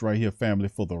statistics right here, family,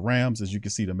 for the Rams. As you can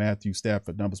see, the Matthew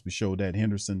Stafford numbers, we showed that.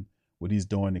 Henderson, what he's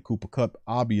doing, and Cooper Kupp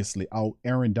obviously out.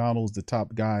 Aaron Donald's the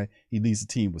top guy. He leads the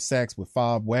team with sacks with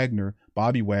 5.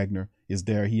 Bobby Wagner is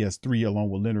there. He has 3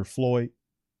 along with Leonard Floyd.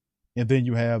 And then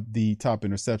you have the top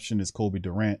interception is Kobe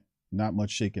Durant. Not much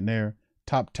shaking there.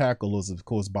 Top tackle is, of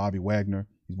course, Bobby Wagner.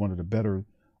 He's one of the better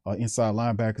inside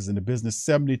linebackers in the business.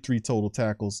 73 total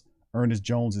tackles. Ernest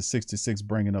Jones is 66,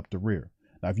 bringing up the rear.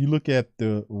 Now, if you look at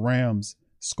the Rams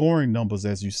scoring numbers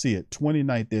as you see it,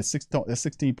 29th, they're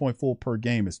 16.4 per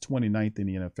game is 29th in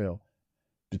the NFL.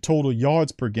 The total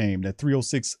yards per game, that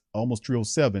 306, almost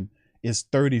 307, is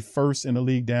 31st in the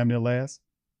league, damn near last.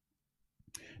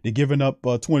 They're giving up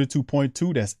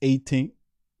 22.2, that's 18th.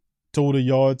 Total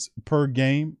yards per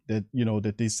game that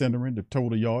they're centering, the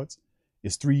total yards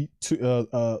is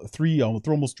almost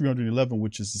 311,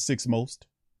 which is the 6th most.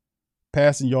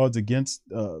 Passing yards against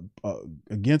them,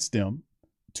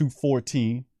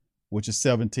 214, which is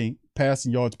 17th.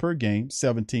 Passing yards per game,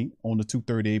 17th on the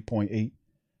 238.8.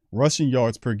 Rushing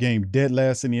yards per game, dead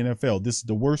last in the NFL. This is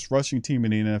the worst rushing team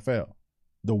in the NFL.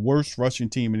 The worst rushing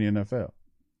team in the NFL.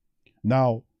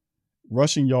 Now,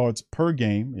 rushing yards per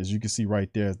game, as you can see right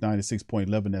there, is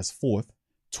 96.11. That's 4th.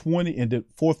 20 and the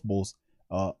fourth most,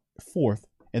 4th.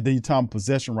 And then your time of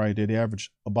possession right there, they average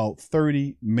about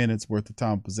 30 minutes worth of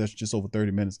time of possession, just over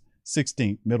 30 minutes.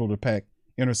 16th, middle of the pack.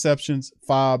 Interceptions,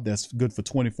 5. That's good for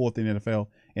 24th in the NFL.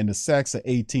 And the sacks are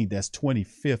 18. That's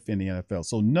 25th in the NFL.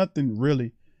 So nothing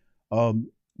really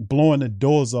blowing the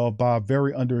doors off by a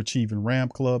very underachieving Ram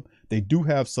club. They do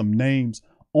have some names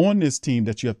on this team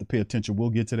that you have to pay attention. We'll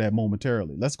get to that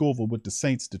momentarily. Let's go over what the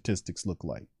Saints statistics look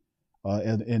like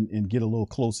and get a little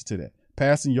closer to that.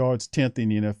 Passing yards, 10th in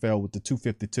the NFL with the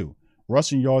 252.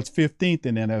 Rushing yards, 15th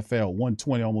in the NFL,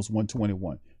 120, almost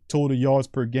 121. Total yards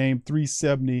per game,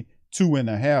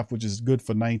 372.5, which is good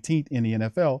for 19th in the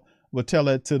NFL. We'll tell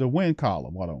that to the win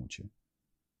column, why don't you?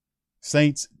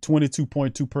 Saints,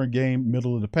 22.2 per game,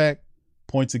 middle of the pack.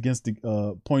 Points against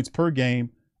the points per game,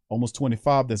 almost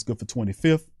 25. That's good for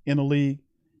 25th in the league.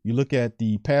 You look at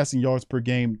the passing yards per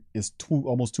game is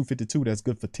almost 252. That's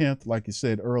good for 10th, like you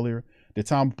said earlier. The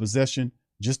time of possession,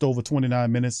 just over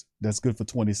 29 minutes. That's good for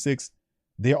 26th.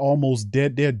 They're almost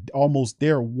dead.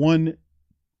 They're one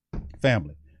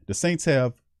family. The Saints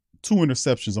have 2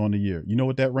 interceptions on the year. You know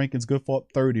what that ranking's good for?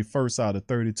 31st out of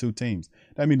 32 teams.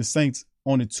 That means the Saints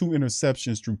only 2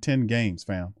 interceptions through 10 games,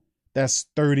 fam. That's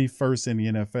 31st in the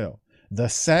NFL. The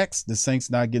sacks, the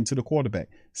Saints not getting to the quarterback.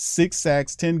 6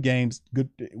 sacks, 10 games. Good.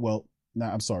 Well, no,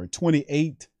 I'm sorry.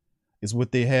 28 is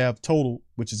what they have total,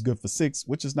 which is good for 6,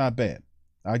 which is not bad.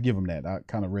 I give them that. I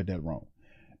kind of read that wrong.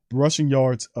 Rushing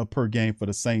yards per game for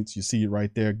the Saints. You see it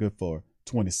right there. Good for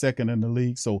 22nd in the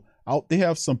league. So they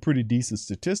have some pretty decent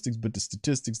statistics, but the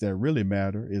statistics that really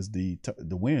matter is the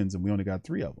wins, and we only got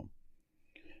 3 of them.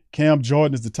 Cam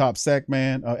Jordan is the top sack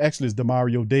man. Actually, it's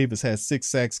Demario Davis has 6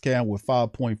 sacks. Cam with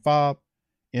 5.5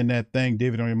 in that thing.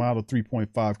 David Onyemata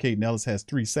 3.5. Caden Ellis has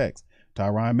 3 sacks.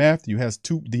 Tyrann Mathieu has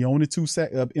the only 2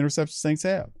 interceptions Saints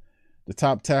have. The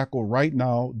top tackle right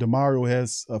now, Demario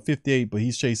has 58, but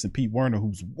he's chasing Pete Werner,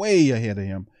 who's way ahead of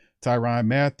him. Tyrann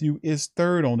Mathieu is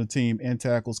 3rd on the team and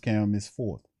tackles. Cam is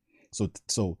 4th.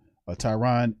 So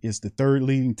Tyrann is the 3rd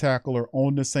leading tackler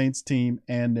on the Saints team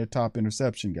and their top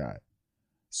interception guy.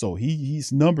 So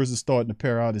his numbers are starting to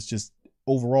pair out. It's just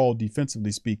overall,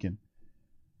 defensively speaking,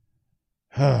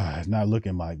 it's not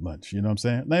looking like much. You know what I'm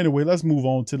saying? Now, anyway, let's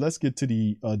get to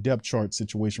the depth chart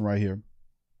situation right here.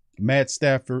 Matt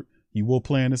Stafford, he will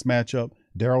play in this matchup.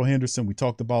 Darrell Henderson, we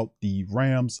talked about the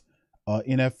Rams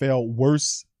NFL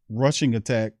worst rushing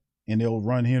attack, and they'll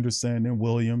run Henderson and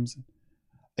Williams.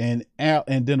 And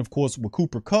then, of course, with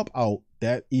Cooper Kupp out,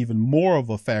 that even more of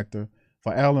a factor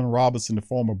for Allen Robinson, the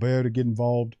former Bear, to get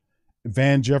involved.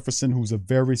 Van Jefferson, who's a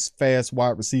very fast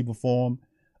wide receiver for him.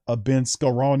 Ben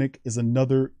Skowronek is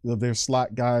another of their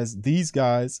slot guys. These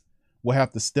guys will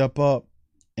have to step up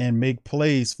and make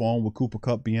plays for him with Cooper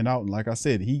Kupp being out. And like I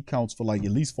said, he counts for like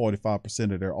at least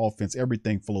 45% of their offense.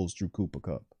 Everything flows through Cooper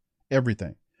Kupp.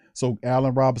 Everything. So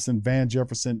Allen Robinson, Van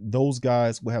Jefferson, those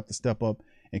guys will have to step up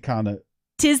and kind of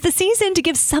 'Tis the season to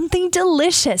give something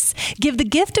delicious. Give the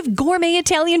gift of gourmet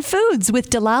Italian foods with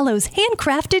DeLallo's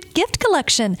handcrafted gift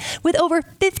collection. With over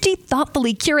 50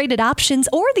 thoughtfully curated options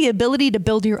or the ability to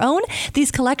build your own,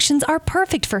 these collections are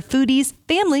perfect for foodies,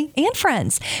 family, and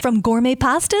friends. From gourmet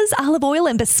pastas, olive oil,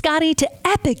 and biscotti to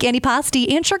epic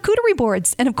antipasti and charcuterie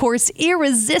boards. And of course,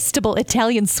 irresistible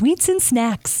Italian sweets and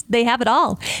snacks. They have it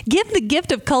all. Give the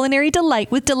gift of culinary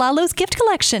delight with DeLallo's gift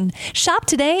collection. Shop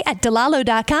today at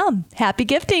DeLallo.com. Happy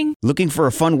gifting. Looking for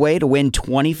a fun way to win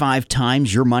 25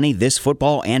 times your money this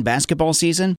football and basketball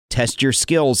season? Test your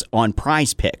skills on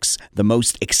Prize Picks, the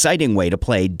most exciting way to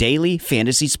play daily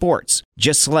fantasy sports.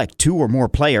 Just select 2 or more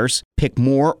players, pick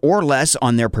more or less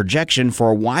on their projection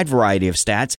for a wide variety of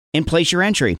stats, and place your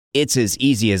entry. It's as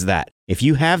easy as that. If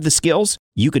you have the skills,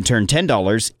 you can turn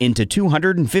 $10 into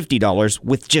 $250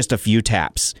 with just a few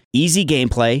taps. Easy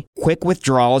gameplay, quick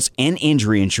withdrawals, and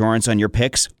injury insurance on your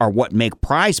picks are what make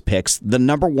Prize Picks the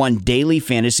 #1 daily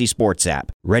fantasy sports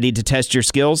app. Ready to test your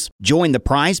skills? Join the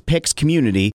Prize Picks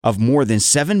community of more than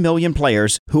 7 million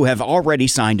players who have already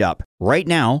signed up. Right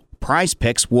now, Prize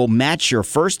Picks will match your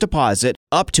first deposit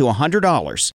up to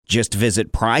 $100. Just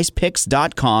visit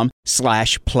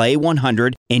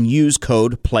prizepicks.com/play100 and use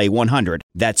code PLAY100.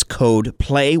 That's code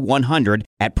PLAY100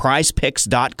 at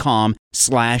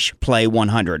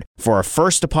prizepicks.com/play100 for a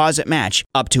first deposit match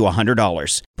up to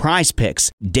 $100. Prize Picks,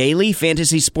 daily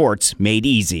fantasy sports made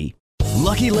easy.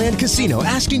 Lucky Land Casino,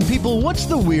 asking people, what's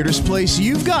the weirdest place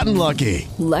you've gotten lucky?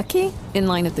 Lucky? In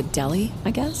line at the deli,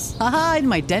 I guess? Aha, in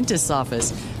my dentist's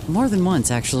office. More than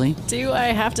once, actually. Do I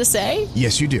have to say?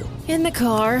 Yes, you do. In the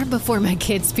car before my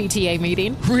kids' PTA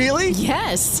meeting. Really?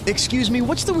 Yes. Excuse me,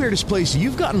 what's the weirdest place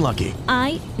you've gotten lucky?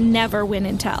 I never win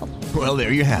and tell. Well,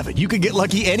 there you have it. You can get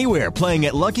lucky anywhere, playing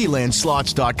at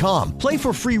LuckyLandSlots.com. Play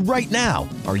for free right now.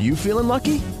 Are you feeling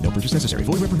lucky? No purchase necessary.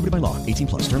 Void where prohibited by law.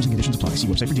 18+. Terms and conditions apply. See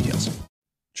website for details.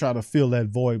 Try to fill that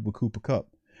void with Cooper Kupp.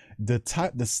 The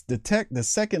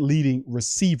second leading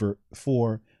receiver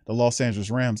for the Los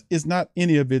Angeles Rams is not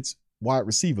any of its wide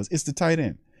receivers. It's the tight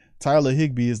end. Tyler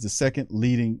Higbee is the second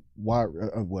leading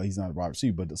he's not a wide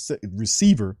receiver, but the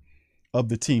receiver of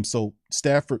the team. So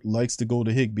Stafford likes to go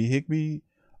to Higbee. Higbee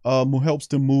helps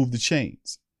to move the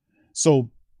chains. So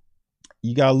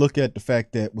you got to look at the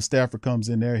fact that when Stafford comes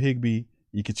in there, Higbee,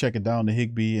 you can check it down to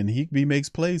Higbee, and Higbee makes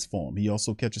plays for him. He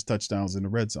also catches touchdowns in the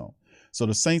red zone. So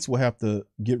the Saints will have to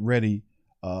get ready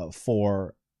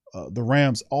for the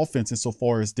Rams offense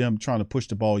insofar as them trying to push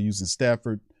the ball using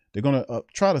Stafford. They're going to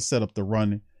try to set up the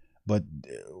run, but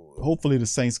hopefully the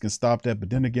Saints can stop that. But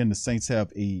then again, the Saints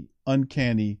have a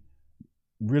uncanny,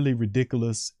 really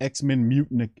ridiculous X-Men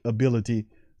mutant ability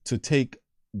to take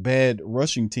bad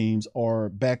rushing teams or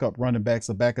backup running backs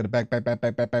or backup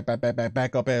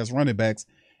ass running backs,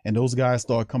 and those guys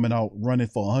start coming out running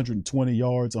for 120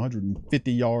 yards,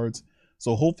 150 yards.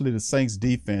 So hopefully the Saints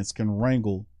defense can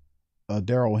wrangle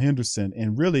Darrell Henderson,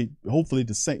 and really hopefully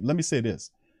the Saints. Let me say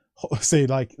this: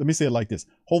 let me say it like this.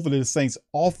 Hopefully the Saints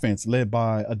offense led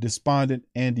by a despondent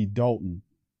Andy Dalton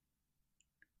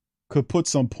could put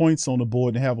some points on the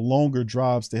board and have longer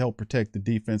drives to help protect the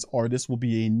defense, or this will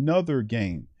be another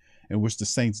game in which the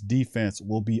Saints defense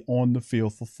will be on the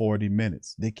field for 40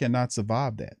 minutes. They cannot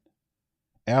survive that.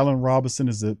 Allen Robinson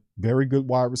is a very good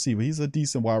wide receiver. He's a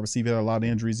decent wide receiver. He had a lot of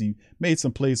injuries. He made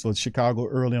some plays for Chicago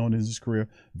early on in his career.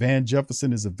 Van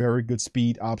Jefferson is a very good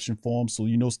speed option for him. So,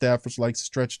 Stafford likes to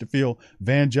stretch the field.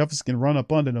 Van Jefferson can run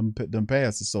up under them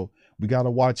passes. So we got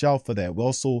to watch out for that. We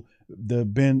also, the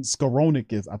Ben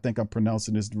Skowronek, I think I'm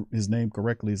pronouncing his name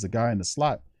correctly, is a guy in the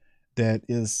slot that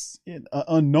is an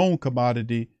unknown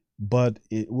commodity, but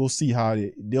we'll see how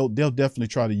they'll definitely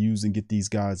try to use and get these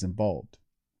guys involved.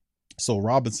 So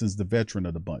Robinson's the veteran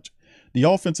of the bunch. The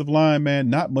offensive line, man,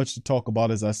 not much to talk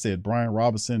about. As I said, Brian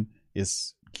Robinson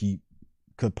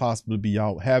could possibly be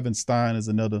out. Havenstein is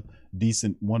another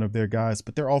decent one of their guys,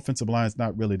 but their offensive line is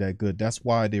not really that good. That's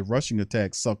why their rushing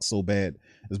attack sucks so bad,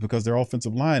 is because their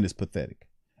offensive line is pathetic.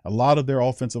 A lot of their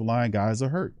offensive line guys are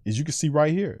hurt, as you can see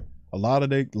right here. A lot of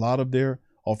their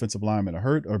offensive linemen are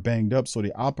hurt or banged up, so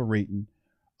they're operating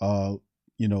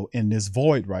in this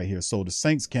void right here. So the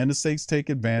Saints take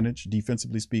advantage,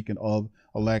 defensively speaking, of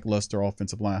a lackluster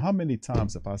offensive line. How many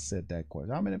times have I said that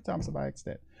question? How many times have I asked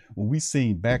that? When we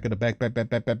seen back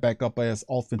up as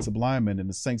offensive linemen, and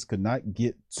the Saints could not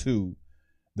get to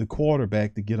the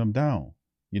quarterback to get them down.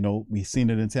 We've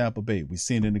seen it in Tampa Bay. We've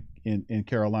seen it in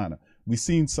Carolina. We've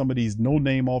seen some of these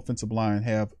no-name offensive line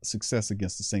have success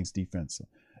against the Saints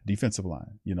defensive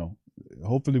line.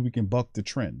 Hopefully we can buck the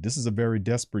trend. This is a very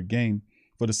desperate game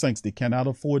for the Saints. They cannot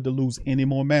afford to lose any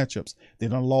more matchups. They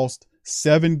done lost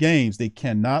 7 games. They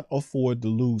cannot afford to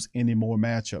lose any more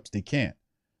matchups. They can't.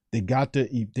 They got to,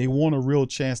 if they want a real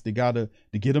chance, they got to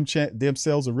get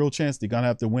themselves a real chance, they're going to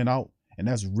have to win out. And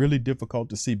that's really difficult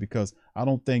to see, because I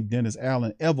don't think Dennis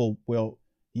Allen ever,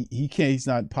 he can't, it's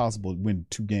not possible to win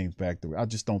 2 games back to it. I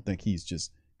just don't think he's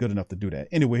just good enough to do that.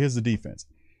 Anyway, here's the defense.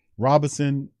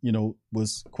 Robinson,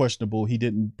 was questionable. He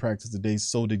didn't practice today.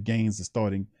 So did Gaines, the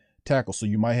starting tackle. So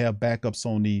you might have backups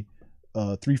on the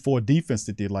 3-4 defense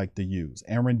that they like to use.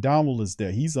 Aaron Donald is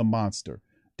there. He's a monster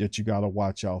that you got to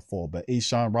watch out for. But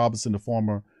Ashawn Robinson, the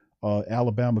former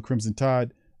Alabama Crimson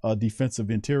Tide defensive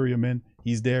interior man,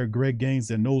 he's there. Greg Gaines,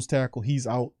 their nose tackle, he's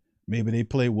out. Maybe they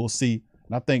play. We'll see.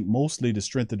 And I think mostly the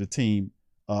strength of the team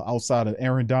outside of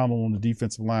Aaron Donald on the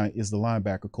defensive line is the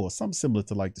linebacker core. Something similar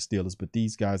to like the Steelers, but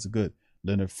these guys are good.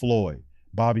 Leonard Floyd,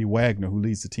 Bobby Wagner, who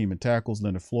leads the team in tackles.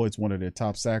 Leonard Floyd's one of their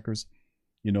top sackers.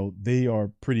 They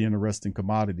are pretty interesting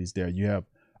commodities there. You have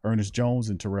Ernest Jones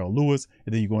and Terrell Lewis,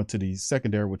 and then you go into the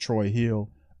secondary with Troy Hill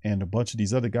and a bunch of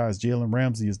these other guys. Jalen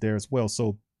Ramsey is there as well.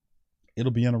 So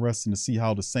it'll be interesting to see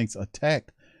how the Saints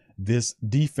attack this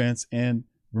defense. And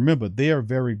remember, they are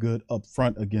very good up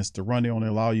front against the run. They only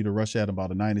allow you to rush at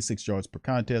about 96 yards per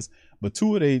contest. But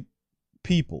 2 of their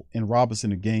people in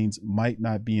Robinson and Gaines might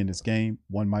not be in this game.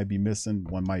 One might be missing,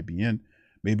 one might be in.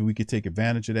 Maybe we could take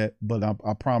advantage of that. But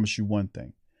I promise you one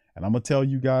thing, and I'm going to tell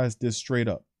you guys this straight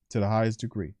up to the highest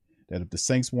degree, that if the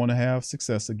Saints want to have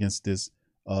success against the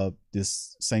Los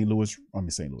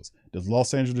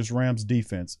Angeles Rams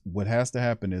defense, what has to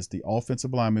happen is the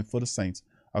offensive linemen for the Saints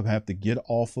are going to have to get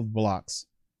off of blocks,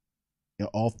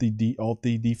 off the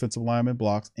defensive lineman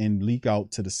blocks, and leak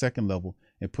out to the second level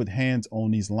and put hands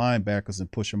on these linebackers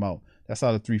and push them out. That's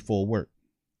how the 3-4 work.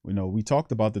 We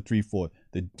talked about the 3-4.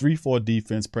 The 3-4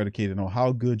 defense predicated on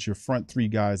how good your front 3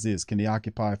 guys is. Can they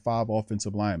occupy 5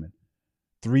 offensive linemen?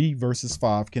 3 versus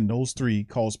 5. Can those 3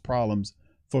 cause problems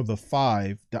for the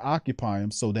 5 to occupy them,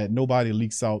 so that nobody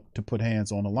leaks out to put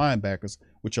hands on the linebackers,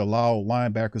 which allow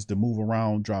linebackers to move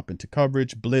around, drop into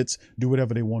coverage, blitz, do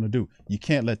whatever they want to do. You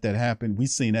can't let that happen. We've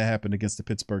seen that happen against the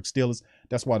Pittsburgh Steelers.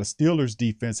 That's why the Steelers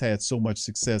defense had so much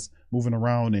success moving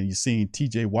around, and you're seeing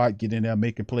TJ Watt get in there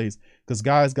making plays, because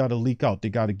guys got to leak out. They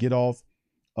got to get off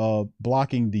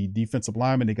blocking the defensive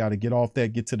lineman. They got to get off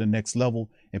that, get to the next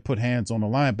level, and put hands on the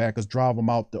linebackers, drive them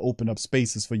out to open up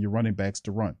spaces for your running backs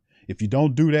to run. If you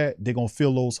don't do that, they're going to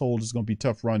fill those holes. It's going to be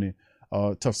tough running,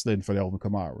 tough sledding for Alvin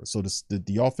Kamara. So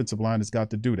the offensive line has got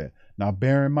to do that. Now,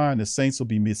 bear in mind, the Saints will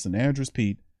be missing Andrews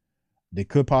Pete. They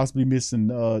could possibly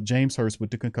missing James Hurst with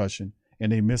the concussion,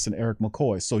 and they missing Eric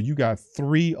McCoy. So you got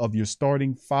 3 of your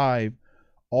starting 5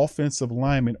 offensive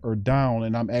linemen are down,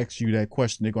 and I'm asking you that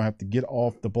question. They're going to have to get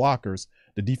off the blockers,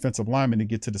 the defensive linemen, to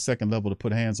get to the second level to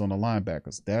put hands on the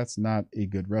linebackers. That's not a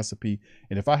good recipe.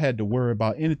 And if I had to worry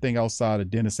about anything outside of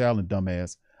Dennis Allen,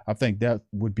 dumbass, I think that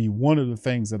would be one of the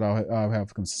things that I'll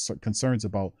have concerns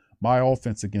about my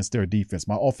offense against their defense.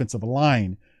 My offensive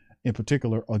line in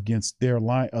particular against their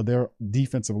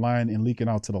defensive line and leaking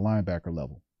out to the linebacker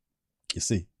level. You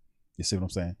see what I'm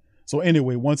saying? So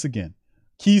anyway, once again,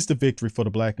 keys to victory for the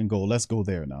black and gold. Let's go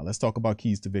there now. Let's talk about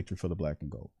keys to victory for the black and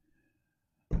gold.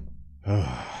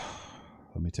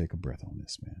 Let me take a breath on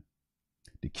this, man.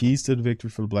 The keys to the victory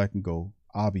for the black and gold,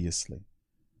 obviously,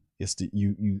 it's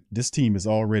this team is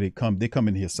already they come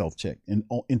in here self-checked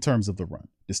in terms of the run.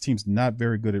 This team's not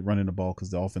very good at running the ball because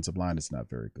the offensive line is not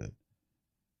very good.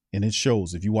 And it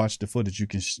shows. If you watch the footage,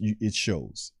 it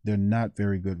shows. They're not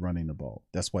very good running the ball.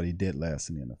 That's why they dead last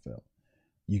in the NFL.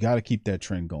 You got to keep that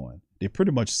trend going. They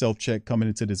pretty much self-checked coming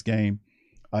into this game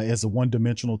as a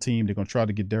one-dimensional team. They're going to try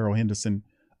to get Darrell Henderson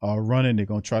running. They're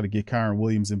going to try to get Kyron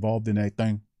Williams involved in that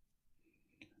thing.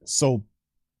 So,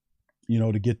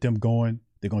 to get them going,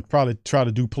 they're going to probably try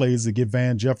to do plays to get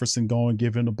Van Jefferson going,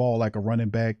 give him the ball like a running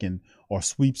back or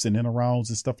sweeps and in arounds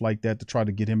and stuff like that to try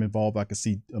to get him involved. I can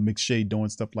see McShay doing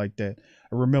stuff like that.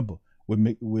 I remember with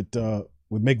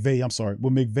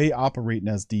McVay operating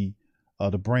as the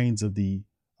brains of the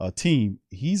team,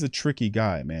 he's a tricky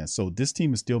guy, man. So this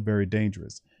team is still very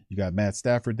dangerous. You got Matt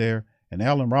Stafford there, and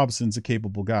Allen Robinson's a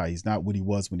capable guy. He's not what he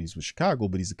was when he was with Chicago,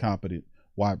 but he's a competent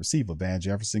wide receiver. Van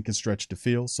Jefferson can stretch the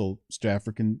field, so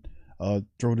Stafford can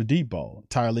throw the deep ball.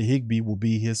 Tyler Higbee will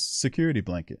be his security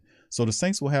blanket. So the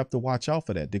Saints will have to watch out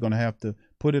for that. They're going to have to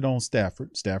put it on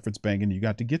Stafford. Stafford's banging. You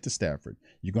got to get to Stafford.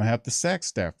 You're going to have to sack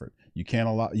Stafford. You can't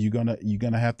allow. You're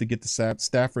gonna have to get to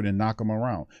Stafford and knock him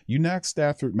around. You knock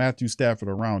Matthew Stafford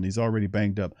around, he's already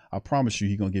banged up. I promise you,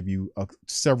 he's going to give you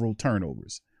several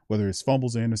turnovers. Whether it's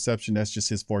fumbles or interception, that's just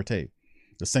his forte.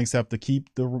 The Saints have to keep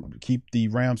the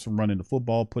Rams from running the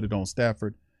football, put it on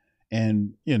Stafford.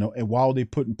 And, and while they're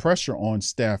putting pressure on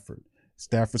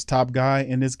Stafford's top guy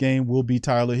in this game will be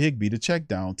Tyler Higbee, the check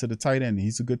down to the tight end.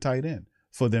 He's a good tight end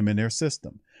for them in their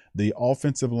system. The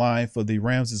offensive line for the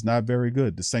Rams is not very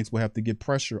good. The Saints will have to get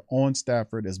pressure on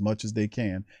Stafford as much as they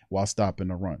can while stopping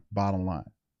the run. Bottom line.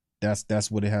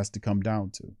 That's what it has to come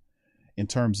down to in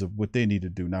terms of what they need to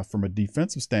do. Now, from a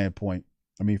defensive standpoint,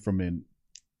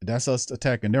 that's us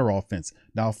attacking their offense.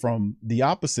 Now, from the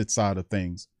opposite side of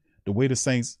things, the way the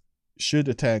Saints should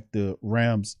attack the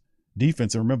Rams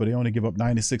defense, and remember, they only give up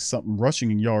 96-something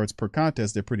rushing yards per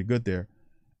contest. They're pretty good there.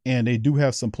 And they do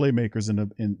have some playmakers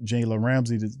in Jalen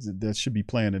Ramsey that should be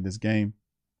playing in this game.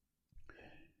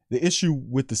 The issue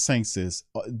with the Saints is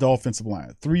the offensive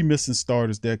line. 3 missing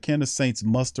starters there. Can the Saints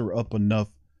muster up enough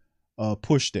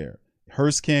push there?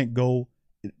 Hurst can't go.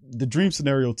 The dream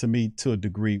scenario to me, to a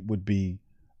degree, would be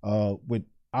with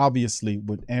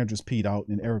Andrus Peat out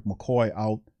and Eric McCoy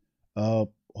out.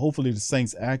 Hopefully the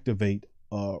Saints activate,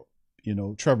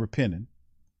 Trevor Penning,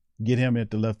 get him at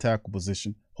the left tackle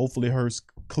position. Hopefully Hurst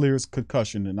clears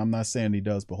concussion, and I'm not saying he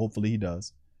does, but hopefully he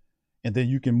does. And then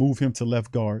you can move him to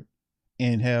left guard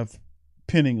and have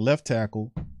Penning left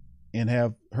tackle and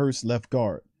have Hurst left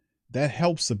guard. That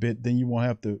helps a bit. Then you won't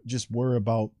have to just worry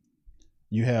about,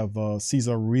 you have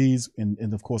Cesar Ruiz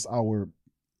and of course our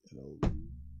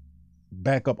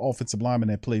backup offensive lineman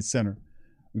that plays center.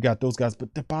 We got those guys,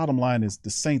 but the bottom line is the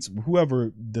Saints,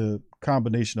 whoever the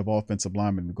combination of offensive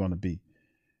linemen are going to be,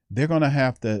 they're going to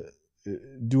have to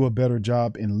do a better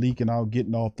job in leaking out,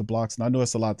 getting off the blocks. And I know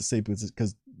it's a lot to say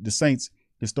because the Saints,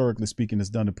 historically speaking, has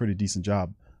done a pretty decent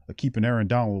job of keeping Aaron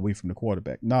Donald away from the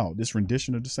quarterback. Now, this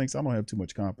rendition of the Saints, I don't have too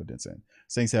much confidence in.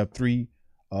 Saints have 3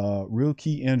 real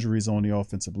key injuries on the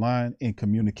offensive line, and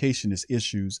communication is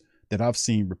issues that I've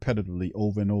seen repetitively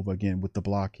over and over again with the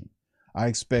blocking. I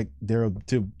expect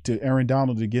to Aaron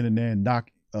Donald to get in there and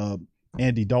knock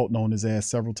Andy Dalton on his ass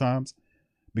several times,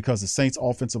 because the Saints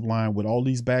offensive line, with all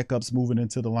these backups moving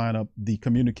into the lineup, the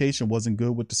communication wasn't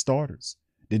good with the starters.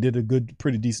 They did a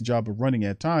pretty decent job of running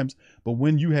at times, but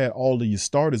when you had all of your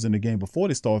starters in the game before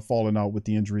they started falling out with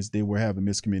the injuries, they were having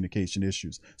miscommunication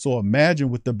issues. So imagine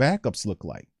what the backups look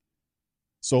like.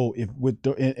 So if with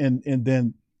and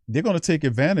then they're going to take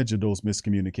advantage of those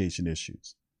miscommunication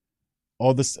issues.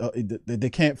 All this, they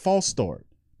can't false start.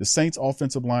 The Saints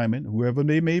offensive linemen, whoever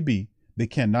they may be, they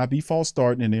cannot be false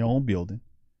starting in their own building.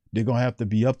 They're going to have to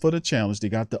be up for the challenge. They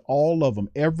got all of them,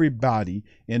 everybody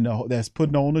that's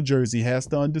putting on a jersey has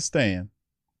to understand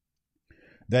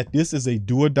that this is a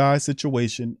do or die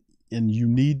situation, and you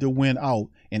need to win out,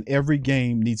 and every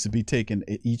game needs to be taken.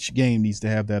 Each game needs to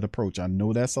have that approach. I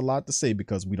know that's a lot to say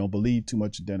because we don't believe too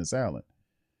much in Dennis Allen.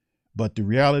 But the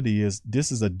reality is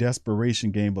this is a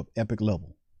desperation game of epic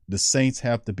level. The Saints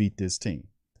have to beat this team.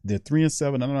 They're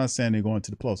 3-7. I'm not saying they're going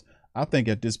to the playoffs. I think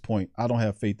at this point, I don't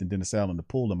have faith in Dennis Allen to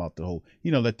pull them out the hole.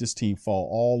 Let this team fall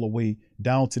all the way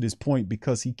down to this point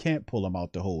because he can't pull them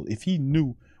out the hole. If he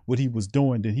knew what he was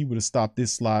doing, then he would have stopped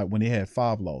this slide when they had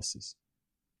 5 losses.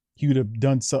 He would have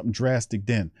done something drastic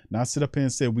then. Not sit up here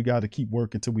and say we got to keep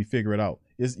working until we figure it out.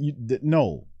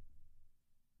 No.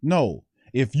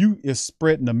 If you is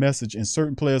spreading a message and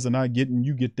certain players are not getting,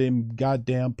 you get them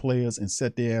goddamn players and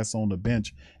set their ass on the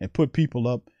bench and put people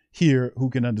up here who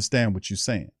can understand what you're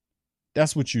saying.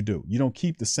 That's what you do. You don't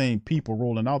keep the same people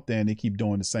rolling out there and they keep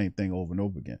doing the same thing over and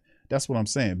over again. That's what I'm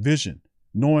saying. Vision,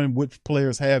 knowing which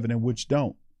players have it and which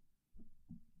don't.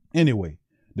 Anyway,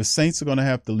 the Saints are going to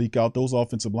have to leak out. Those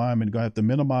offensive linemen are going to have to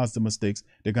minimize the mistakes.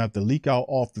 They're going to have to leak out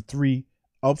off the 3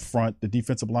 up front, the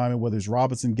defensive linemen, whether it's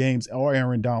Robinson, Games, or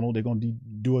Aaron Donald. They're going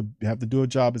to have to do a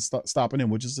job at stopping him,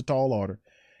 which is a tall order.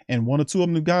 And 1 or 2 of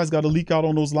them, the guys got to leak out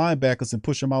on those linebackers and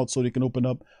push them out so they can open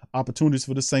up opportunities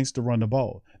for the Saints to run the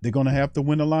ball. They're going to have to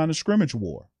win the line of scrimmage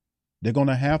war. They're going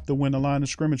to have to win the line of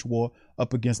scrimmage war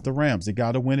up against the Rams. They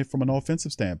got to win it from an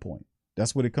offensive standpoint.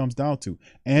 That's what it comes down to.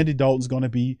 Andy Dalton's going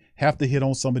to have to hit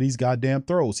on some of these goddamn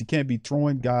throws. He can't be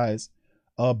throwing guys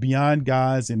beyond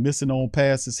guys and missing on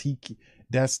passes.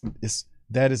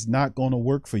 That is not going to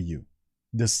work for you.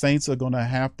 The Saints are going to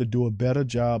have to do a better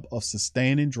job of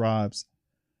sustaining drives.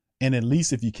 And at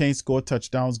least if you can't score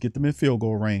touchdowns, get them in field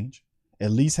goal range.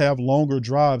 At least have longer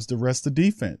drives to rest the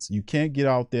defense. You can't get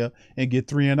out there and get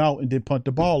 3 and out and then punt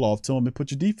the ball off to them and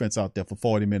put your defense out there for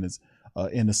 40 minutes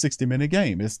in a 60-minute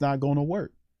game. It's not going to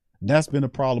work. And that's been a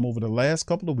problem over the last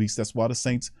couple of weeks. That's why the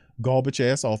Saints'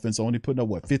 garbage-ass offense only putting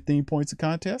up, 15 points a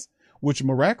contest? Which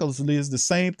miraculously is the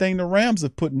same thing the Rams are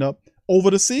putting up over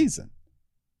the season.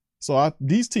 So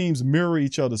these teams mirror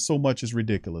each other so much, it's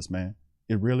ridiculous, man.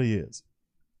 It really is.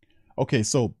 Okay,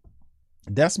 so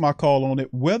that's my call on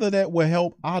it. Whether that will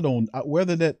help,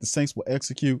 whether that the Saints will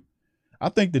execute, I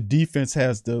think the defense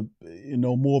has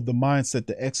more of the mindset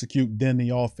to execute than the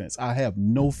offense. I have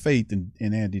no faith in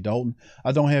Andy Dalton.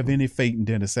 I don't have any faith in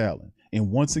Dennis Allen. And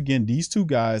once again, these 2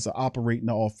 guys are operating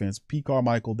the offense. Pete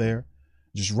Carmichael there,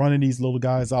 just running these little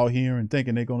guys out here and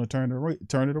thinking they're going to turn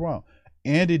it around.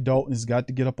 Andy Dalton has got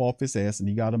to get up off his ass and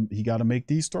he got to make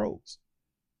these throws.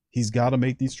 He's got to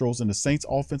make these throws, and the Saints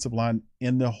offensive line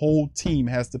and the whole team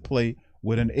has to play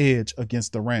with an edge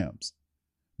against the Rams.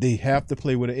 They have to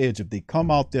play with an edge. If they come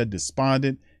out there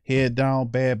despondent, head down,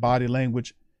 bad body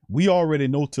language, we already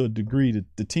know to a degree that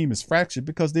the team is fractured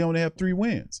because they only have 3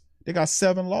 wins. They got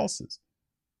 7 losses.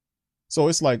 So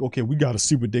it's like, okay, we got to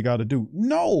see what they got to do.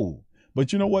 No.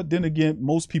 But you know what? Then again,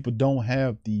 most people don't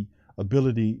have the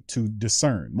ability to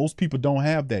discern. Most people don't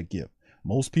have that gift.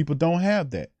 Most people don't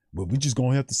have that. But we just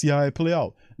going to have to see how it play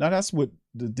out. Now, that's what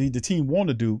the team want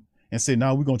to do and say,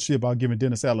 now we're going to see about giving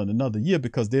Dennis Allen another year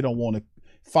because they don't want to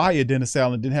fire Dennis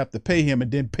Allen, then have to pay him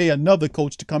and then pay another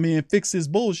coach to come in and fix his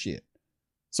bullshit.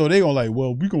 So they're going to like,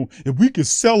 well, if we can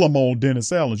sell him on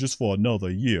Dennis Allen just for another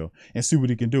year and see what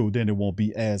he can do, then it won't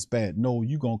be as bad. No,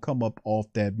 you're going to come up off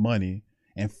that money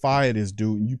and fire this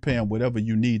dude and you pay him whatever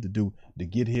you need to do to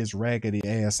get his raggedy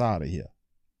ass out of here.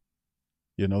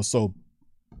 So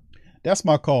that's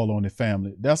my call on it,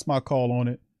 family. That's my call on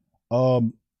it.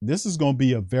 This is going to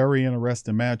be a very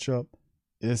interesting matchup.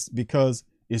 It's because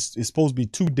it's supposed to be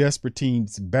 2 desperate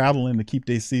teams battling to keep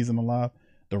their season alive.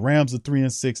 The Rams are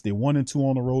 3-6. They're 1-2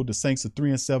 on the road. The Saints are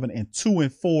 3-7 and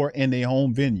 2-4 in their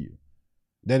home venue.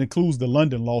 That includes the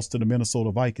London loss to the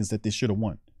Minnesota Vikings that they should have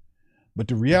won. But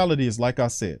the reality is, like I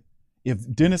said, if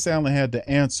Dennis Allen had the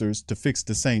answers to fix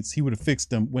the Saints, he would have fixed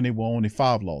them when they were only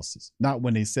 5 losses, not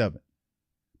when they're 7.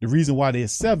 The reason why they're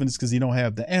 7 is because he don't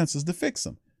have the answers to fix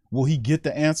them. Will he get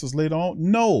the answers later on?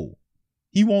 No.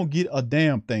 He won't get a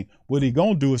damn thing. What he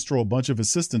going to do is throw a bunch of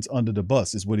assistants under the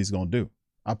bus is what he's going to do.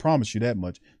 I promise you that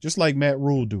much. Just like Matt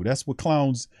Rule do. That's what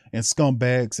clowns and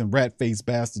scumbags and rat-faced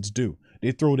bastards do.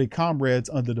 They throw their comrades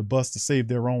under the bus to save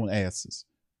their own asses.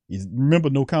 You remember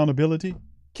no accountability?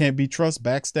 Can't be trust,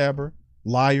 backstabber,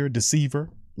 liar,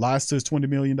 deceiver, lies to his $20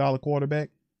 million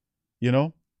quarterback.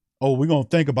 Oh, we're going to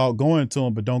think about going to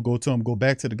him, but don't go to him. Go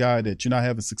back to the guy that you're not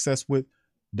having success with.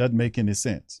 Doesn't make any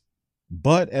sense.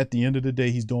 But at the end of the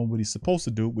day, he's doing what he's supposed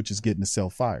to do, which is getting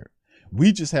himself fired.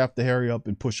 We just have to hurry up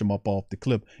and push him up off the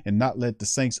cliff and not let the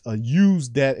Saints use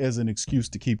that as an excuse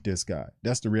to keep this guy.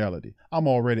 That's the reality.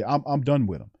 I'm done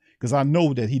with him because I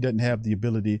know that he doesn't have the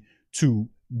ability to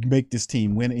make this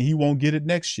team win, and he won't get it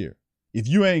next year. If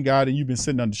you ain't got it, you've been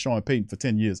sitting under Sean Payton for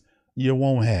 10 years, you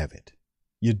won't have it.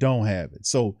 You don't have it.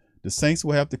 So the Saints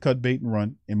will have to cut bait and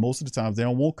run, and most of the times they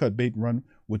don't want to cut bait and run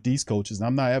with these coaches. And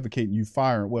I'm not advocating you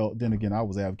firing. Well, then again, I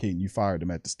was advocating you fire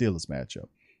them at the Steelers matchup.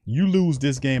 You lose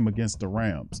this game against the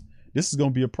Rams, this is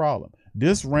going to be a problem.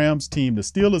 This Rams team, the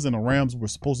Steelers and the Rams were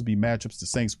supposed to be matchups the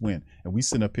Saints win. And we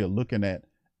sit up here looking at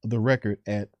the record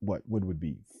at what would it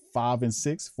be, 5-6,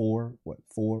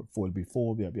 it'd be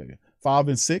 4,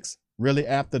 5-6. Really,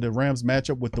 after the Rams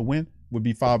matchup with the win, would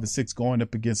be 5-6 going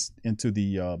up into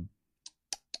the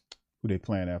who they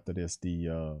playing after this? The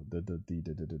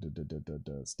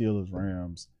Steelers,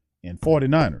 Rams, and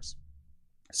 49ers.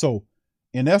 So,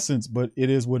 in essence, but it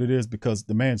is what it is because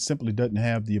the man simply doesn't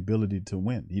have the ability to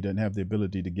win. He doesn't have the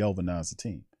ability to galvanize the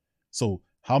team. So,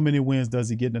 how many wins does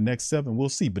he get in the next 7? We'll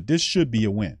see. But this should be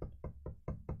a win.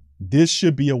 This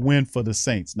should be a win for the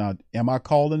Saints. Now, am I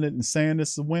calling it and saying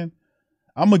this is a win?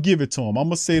 I'm going to give it to him. I'm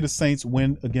going to say the Saints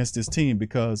win against this team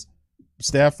because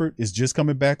Stafford is just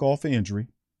coming back off an injury,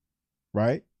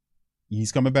 right?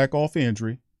 He's coming back off an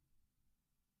injury.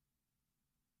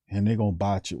 And they're going to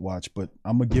botch it, watch. But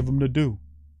I'm going to give them the due.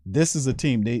 This is a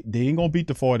team. They ain't going to beat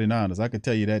the 49ers. I can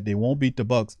tell you that. They won't beat the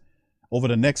Bucs. Over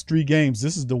the next 3 games,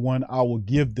 this is the one I will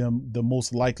give them the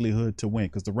most likelihood to win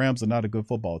because the Rams are not a good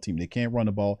football team. They can't run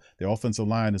the ball. Their offensive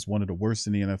line is one of the worst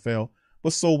in the NFL,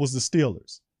 but so was the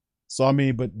Steelers. So, I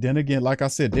mean, but then again, like I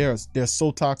said, they're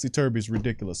so topsy-turvy, it's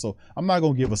ridiculous. So I'm not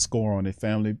going to give a score on it,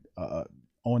 family,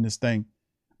 on this thing.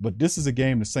 But this is a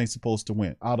game the Saints supposed to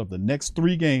win. Out of the next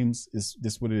 3 games, is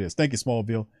this what it is. Thank you,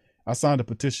 Smallville. I signed a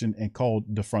petition and called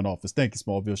the front office. Thank you,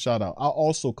 Smallville. Shout out. I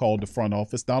also called the front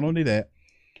office. Not only that,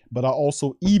 but I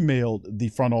also emailed the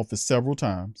front office several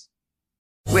times.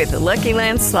 With the Lucky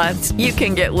Land Slots, you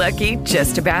can get lucky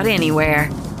just about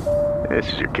anywhere.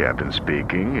 This is your captain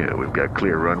speaking. We've got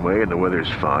clear runway and the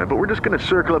weather's fine, but we're just going to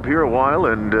circle up here a while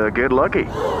and get lucky.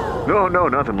 No,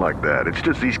 nothing like that. It's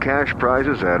just these cash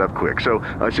prizes add up quick. So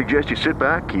I suggest you sit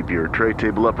back, keep your tray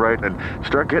table upright, and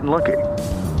start getting lucky.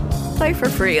 Play for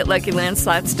free at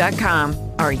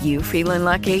LuckyLandSlots.com. Are you feeling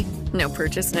lucky? No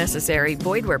purchase necessary.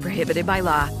 Void where prohibited by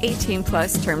law.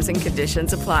 18+ terms and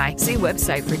conditions apply. See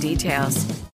website for details.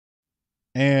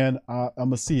 And I'm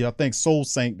going to see, I think Soul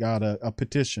Saint got a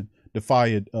petition to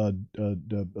fire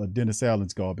Dennis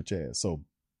Allen's garbage ass. So,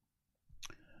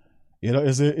 it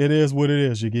is what it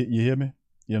is. You hear me?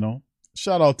 You know?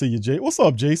 Shout out to you, Jay. What's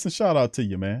up, Jason? Shout out to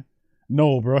you, man.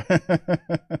 No, bro.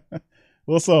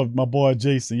 What's up, my boy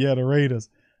Jason? Yeah, the Raiders.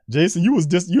 Jason, you was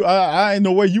just, I ain't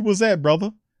know where you was at,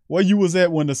 brother. Where you was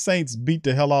at when the Saints beat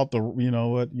the hell out the, you know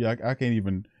what? Yeah, I can't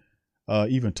even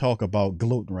talk about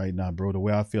gloating right now, bro, the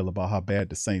way I feel about how bad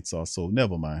the Saints are. So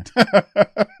never mind.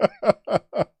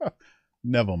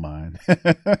 Never mind.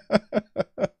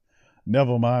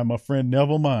 Never mind, my friend.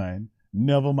 Never mind.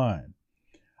 Never mind.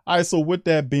 All right, so with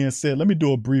that being said, let me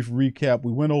do a brief recap.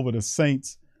 We went over the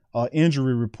Saints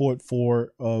injury report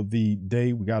for the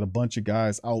day. We got a bunch of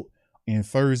guys out in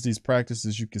Thursday's practice,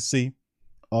 as you can see.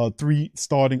 3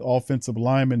 starting offensive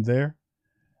linemen there.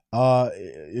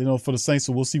 You know, for the Saints,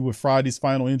 so we'll see what Friday's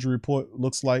final injury report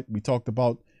looks like. We talked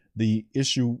about the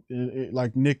issue,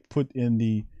 like Nick put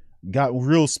in got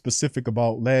real specific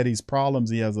about Laddie's problems.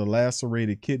 He has a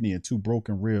lacerated kidney and 2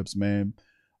 broken ribs, man.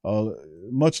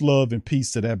 Much love and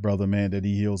peace to that brother, man, that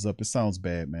he heals up. It sounds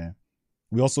bad, man.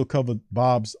 We also covered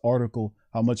Bob's article,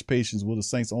 How Much Patience Will the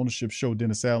Saints Ownership Show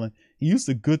Dennis Allen? He used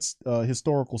a good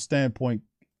historical standpoint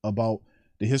about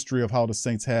the history of how the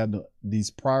Saints had these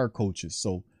prior coaches.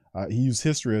 So he used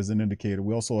history as an indicator.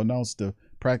 We also announced the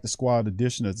practice squad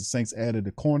addition as the Saints added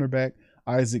a cornerback,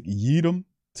 Isaac Yiadom,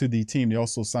 to the team. They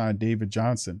also signed David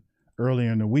Johnson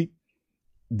earlier in the week.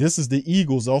 This is the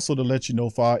Eagles, also to let you know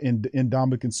for our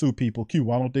Ndamukong Suh people. Q,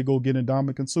 why don't they go get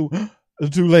Ndamukong Suh?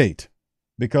 Too late.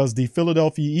 Because the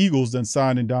Philadelphia Eagles then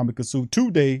signed Ndamukong Suh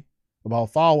today.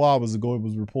 About 5 hours ago, it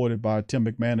was reported by Tim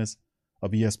McManus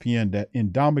of ESPN that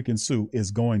Ndamukong Suh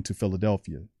is going to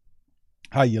Philadelphia.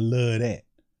 How you love that?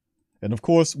 And of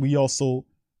course, we also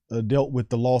dealt with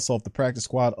the loss off the practice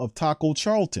squad of Taco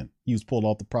Charlton. He was pulled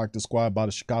off the practice squad by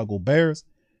the Chicago Bears.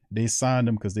 They signed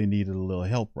him because they needed a little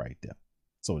help right there.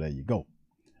 So there you go.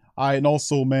 All right, and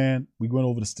also, man, we went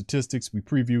over the statistics. We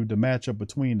previewed the matchup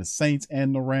between the Saints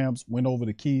and the Rams, went over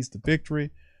the keys to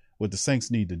victory, what the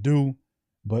Saints need to do.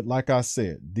 But like I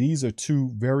said, these are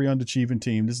 2 very underachieving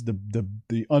teams. This is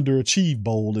the underachieved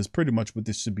bowl is pretty much what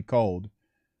this should be called.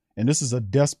 And this is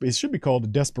it should be called the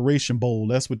Desperation Bowl.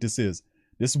 That's what this is.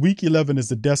 This week 11 is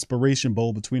the Desperation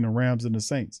Bowl between the Rams and the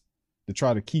Saints to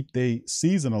try to keep their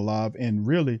season alive. And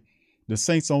really, the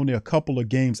Saints only a couple of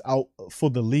games out for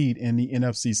the lead in the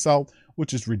NFC South,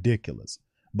 which is ridiculous.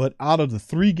 But out of the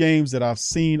 3 games that I've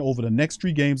seen over the next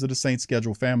 3 games of the Saints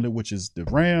schedule, family, which is the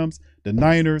Rams, the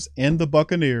Niners, and the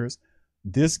Buccaneers,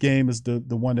 this game is the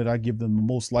one that I give them the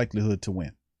most likelihood to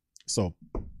win. So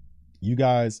you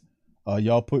guys,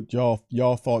 y'all put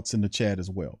y'all thoughts in the chat as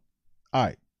well. All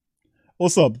right.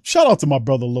 What's up? Shout out to my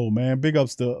brother Low, man. Big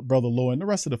ups to brother Low and the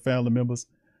rest of the family members.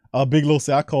 Big Lo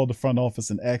said, I called the front office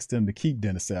and asked them to keep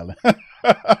Dennis Allen.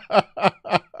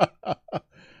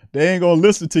 They ain't gonna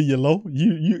listen to you, Lo.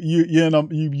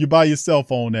 You by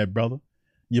yourself on that, brother.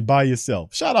 You by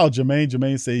yourself. Shout out Jermaine.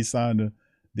 Jermaine said he signed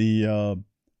the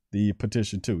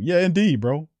petition too. Yeah, indeed,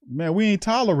 bro. Man, we ain't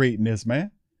tolerating this,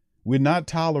 man. We're not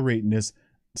tolerating this.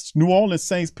 New Orleans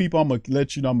Saints people, I'm gonna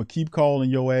let you know. I'm gonna keep calling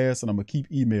your ass and I'm gonna keep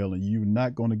emailing you. You're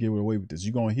not gonna get away with this.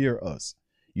 You're gonna hear us.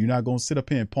 You're not gonna sit up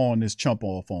here and pawn this chump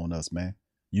off on us, man.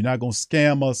 You're not gonna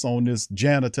scam us on this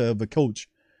janitor of a coach,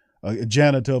 a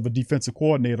janitor of a defensive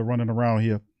coordinator running around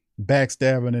here,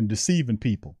 backstabbing and deceiving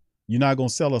people. You're not gonna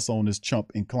sell us on this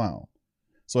chump and clown.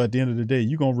 So at the end of the day,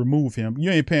 you're gonna remove him.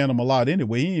 You ain't paying him a lot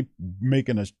anyway. He ain't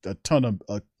making a ton of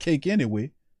a cake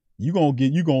anyway. You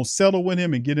gonna settle with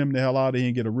him and get him the hell out of here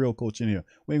and get a real coach in here.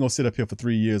 We ain't gonna sit up here for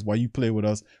 3 years while you play with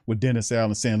us with Dennis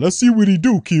Allen saying, let's see what he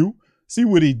do, Q. See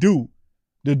what he do.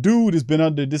 The dude has been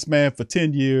under this man for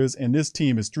 10 years and this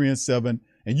team is 3-7.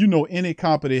 And you know, any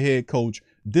competent head coach,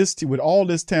 this team, with all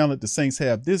this talent the Saints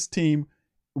have, this team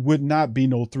would not be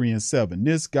no 3-7.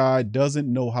 This guy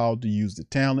doesn't know how to use the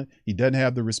talent. He doesn't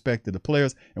have the respect of the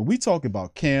players. And we talk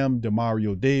about Cam,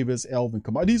 Demario Davis, Alvin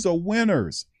Kamara. These are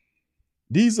winners.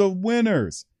 These are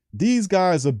winners. These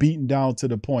guys are beaten down to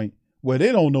the point where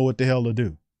they don't know what the hell to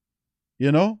do.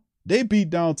 You know, they beat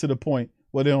down to the point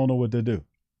where they don't know what to do.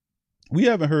 We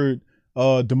haven't heard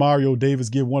Demario Davis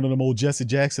give one of them old Jesse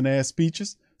Jackson ass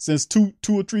speeches since two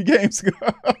or three games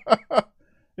ago.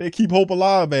 They keep hope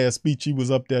alive ass speech he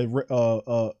was up there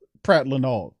prattling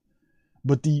off.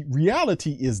 But the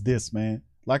reality is this, man.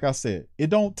 Like I said, it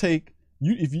don't take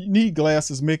you. If you need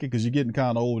glasses, Mickey, because you're getting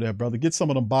kind of old there, brother, get some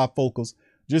of them bifocals.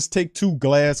 Just take 2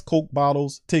 glass Coke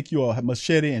bottles, take your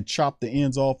machete and chop the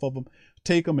ends off of them.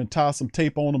 Take them and tie some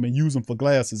tape on them and use them for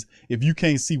glasses if you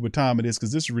can't see what time it is,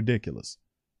 because this is ridiculous.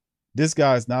 This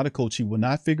guy is not a coach. He will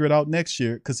not figure it out next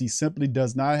year because he simply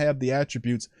does not have the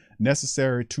attributes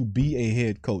necessary to be a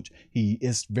head coach. He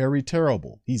is very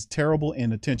terrible. He's terrible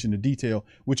in attention to detail,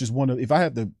 which is one of, if I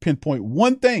had to pinpoint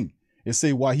one thing and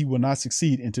say why he will not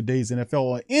succeed in today's NFL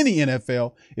or any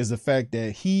NFL, is the fact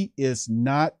that he is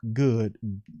not good.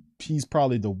 He's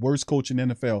probably the worst coach in the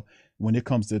NFL when it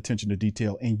comes to attention to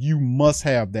detail. And you must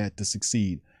have that to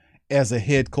succeed as a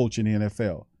head coach in the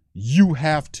NFL. You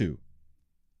have to.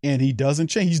 And he doesn't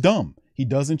change. He's dumb. He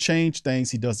doesn't change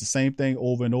things. He does the same thing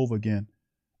over and over again.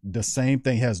 The same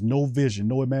thing, has no vision,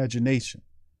 no imagination.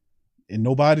 And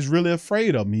nobody's really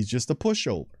afraid of him. He's just a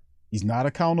pushover. He's not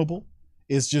accountable.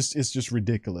 It's just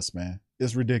ridiculous, man.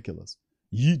 It's ridiculous.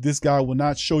 This guy will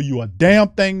not show you a damn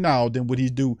thing now than what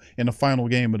he do in the final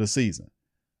game of the season.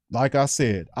 Like I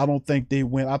said, I don't think they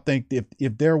win. I think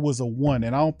if there was a one,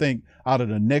 and I don't think out of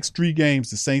the next 3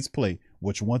 games the Saints play,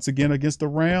 which once again against the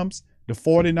Rams, the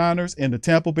 49ers, and the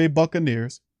Tampa Bay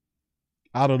Buccaneers,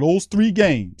 out of those 3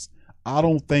 games, I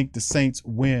don't think the Saints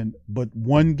win but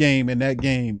one game, and that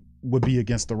game would be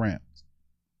against the Rams.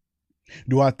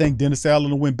 Do I think Dennis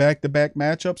Allen will win back-to-back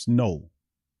matchups? No.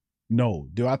 No.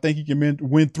 Do I think he can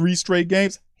win 3 straight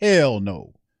games? Hell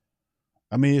no.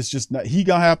 I mean, it's just not. He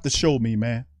gonna have to show me,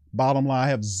 man. Bottom line, I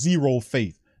have zero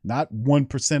faith. Not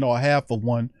 1% or half of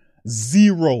 1.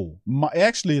 0.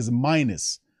 Actually, it's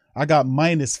minus. I got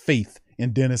minus faith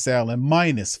in Dennis Allen.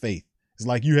 Minus faith. It's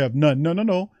like you have none.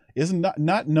 No. It's not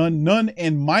none. None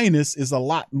and minus is a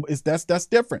lot. That's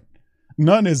different.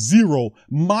 None is 0.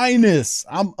 Minus.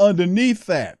 I'm underneath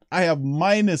that. I have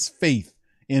minus faith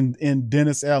in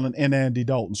Dennis Allen and Andy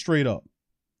Dalton. Straight up.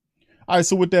 All right.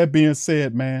 So with that being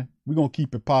said, man, we're going to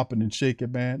keep it popping and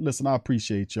shaking, man. Listen, I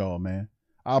appreciate y'all, man.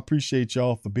 I appreciate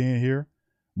y'all for being here.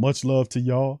 Much love to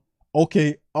y'all.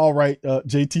 Okay, all right.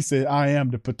 JT said, I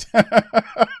am the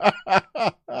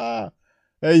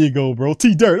There you go, bro.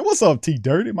 T Dirty. What's up, T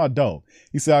Dirty? My dog.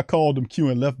 He said, I called him Q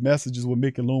and left messages with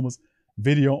Mickey Loomis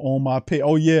video on my page.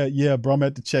 Oh, yeah, bro. I'm going to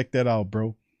have to check that out,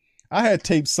 bro. I had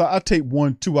taped. I taped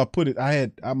 1, 2.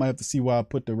 I might have to see why I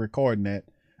put the recording at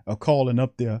calling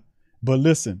up there. But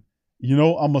listen, I'm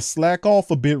going to slack off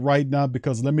a bit right now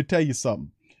because let me tell you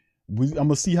something. I'm going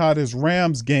to see how this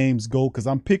Rams games go because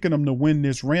I'm picking them to win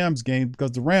this Rams game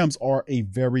because the Rams are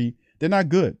they're not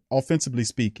good, offensively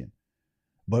speaking.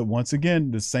 But once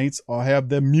again, the Saints have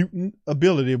the mutant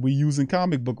ability. We use in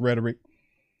comic book rhetoric.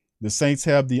 The Saints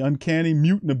have the uncanny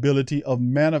mutant ability of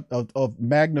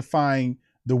magnifying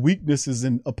the weaknesses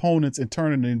in opponents and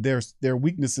turning their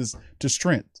weaknesses to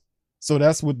strength. So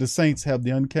that's what the Saints have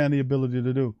the uncanny ability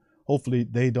to do. Hopefully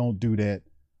they don't do that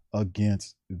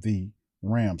against the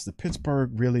Rams. The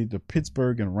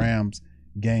Pittsburgh and Rams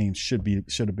games should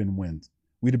have been wins.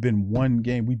 we'd have been one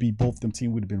game. We beat both them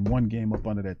teams. We'd have been one game up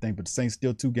under that thing. But the Saints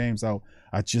still 2 games out.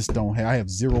 I have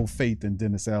zero faith in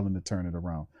Dennis Allen to turn it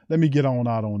around. Let me get on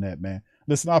out on that, man.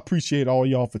 Listen, I appreciate all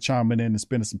y'all for chiming in and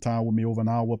spending some time with me over an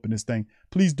hour up in this thing.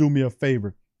 Please do me a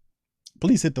favor.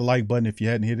 Please hit the like button if you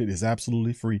hadn't hit it. It's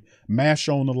absolutely free. Mash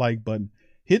on the like button.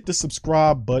 Hit the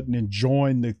subscribe button and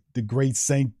join the great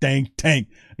Saint Think Tank.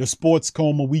 The Sports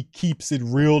Coma, we keeps it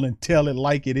real and tell it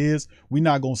like it is. We're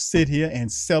not going to sit here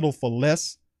and settle for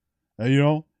less.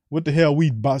 What the hell?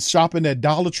 We shopping at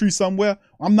Dollar Tree somewhere?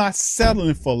 I'm not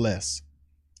settling for less.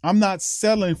 I'm not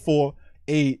settling for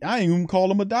I ain't even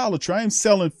call him a Dollar Tree. I ain't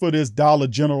selling for this Dollar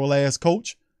General ass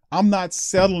coach. I'm not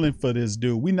settling for this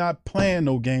dude. We not playing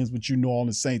no games with you New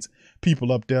Orleans Saints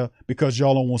people up there because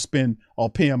y'all don't want to spend or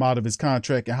pay him out of his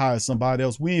contract and hire somebody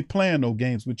else. We ain't playing no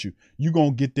games with you. You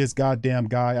gonna get this goddamn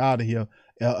guy out of here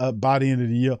by the end of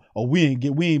the year, or we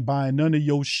ain't buying none of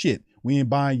your shit. We ain't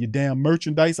buying your damn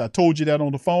merchandise. I told you that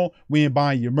on the phone. We ain't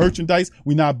buying your merchandise.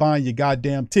 We not buying your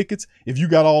goddamn tickets. If you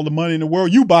got all the money in the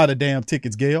world, you buy the damn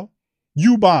tickets, Gail.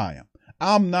 You buy them.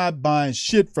 I'm not buying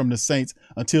shit from the Saints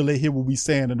until they hear what we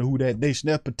saying in the Who That Nation.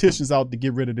 That petition's out to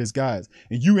get rid of this guys.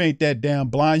 And you ain't that damn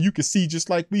blind. You can see just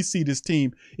like we see this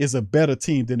team is a better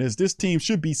team than this. This team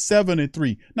should be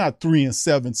 7-3, not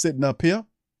 3-7 sitting up here.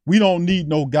 We don't need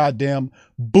no goddamn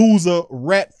boozer,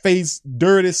 rat-faced,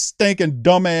 dirty, stinking,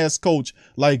 dumbass coach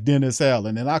like Dennis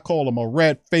Allen. And I call him a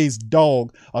rat-faced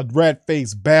dog, a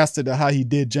rat-faced bastard of how he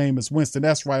did Jameis Winston.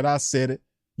 That's right, I said it.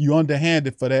 You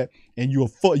underhanded for that, and you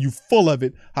full of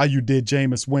it how you did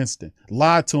Jameis Winston.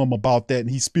 Lied to him about that, and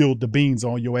he spilled the beans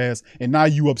on your ass. And now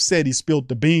you upset he spilled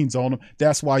the beans on him.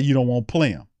 That's why you don't want to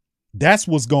play him. That's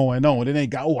what's going on. It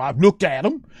ain't got, I looked at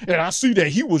him, and I see that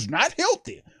he was not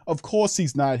healthy. Of course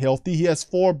he's not healthy. He has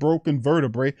 4 broken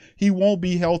vertebrae. He won't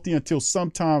be healthy until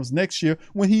sometimes next year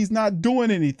when he's not doing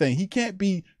anything. He can't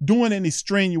be doing any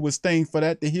strenuous thing for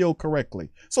that to heal correctly.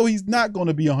 So he's not going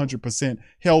to be 100%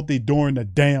 healthy during the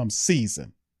damn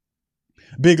season.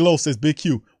 Big Low says, Big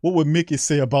Q, what would Mickey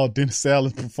say about Dennis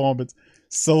Allen's performance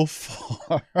so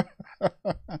far?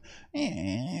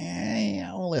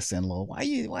 Listen, Low,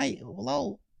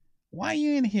 why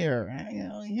you in here?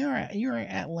 You're an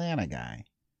Atlanta guy.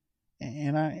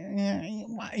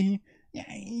 And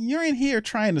you're in here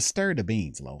trying to stir the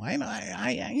beans, Lo.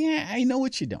 I know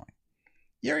what you're doing.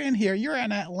 You're in here. You're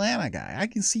an Atlanta guy. I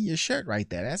can see your shirt right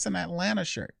there. That's an Atlanta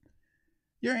shirt.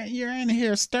 You're in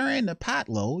here stirring the pot,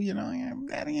 Lo.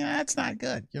 That's not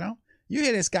good. You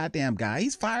hear this goddamn guy?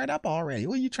 He's fired up already.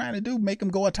 What are you trying to do? Make him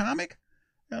go atomic?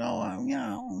 Thank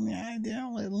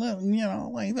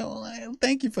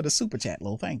you for the super chat,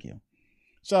 Lo. Thank you.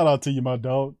 Shout out to you, my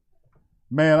dog.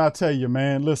 Man, I tell you,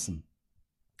 man, listen,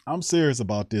 I'm serious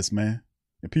about this, man.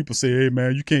 And people say, hey,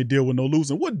 man, you can't deal with no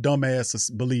losing. What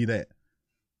dumbasses believe that?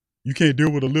 You can't deal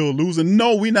with a little losing?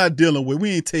 No, we not dealing with.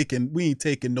 We ain't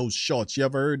taking those shots. You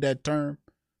ever heard that term?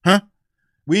 Huh?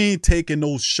 We ain't taking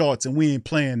those shots and we ain't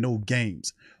playing no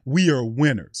games. We are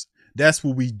winners. That's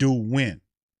what we do, win.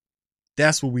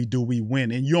 That's what we do. We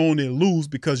win. And you only lose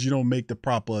because you don't make the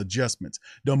proper adjustments.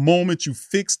 The moment you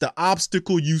fix the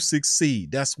obstacle, you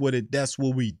succeed. That's what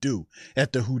we do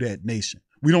at the Who Dat Nation.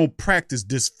 We don't practice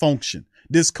dysfunction.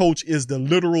 This coach is the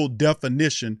literal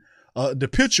definition, the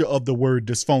picture of the word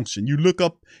dysfunction. You look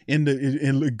up in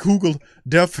Google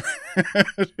the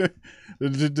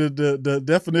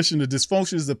definition of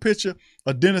dysfunction is a picture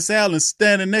of Dennis Allen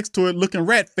standing next to it looking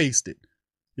rat-faced.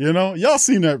 Y'all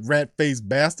seen that rat-faced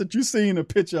bastard. You seen a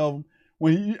picture of him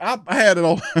when I had it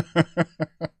on.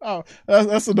 Oh,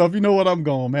 that's enough. You know what I'm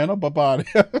going, man. I'm up out of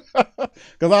here.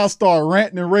 Because I'll start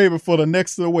ranting and raving for the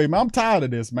next way. Man, I'm tired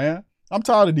of this, man. I'm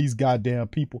tired of these goddamn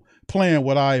people playing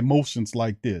with our emotions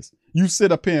like this. You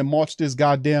sit up here and march this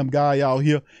goddamn guy out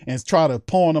here and try to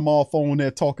pawn him off on there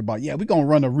talking about, yeah, we're going to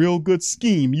run a real good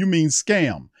scheme. You mean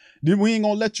scam. Then we ain't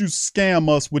going to let you scam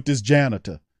us with this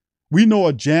janitor. We know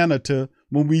a janitor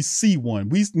when we see one.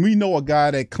 We know a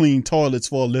guy that clean toilets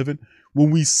for a living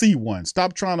when we see one.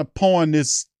 Stop trying to pawn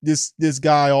this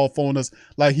guy off on us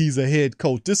like he's a head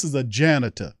coach. This is a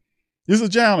janitor.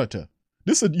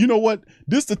 You know what?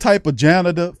 This the type of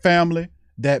janitor family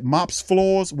that mops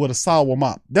floors with a sour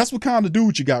mop. That's what kind of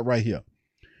dude you got right here.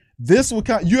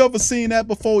 You ever seen that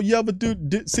before? You ever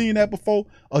seen that before?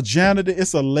 A janitor,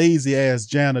 it's a lazy ass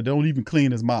janitor. Don't even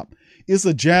clean his mop. It's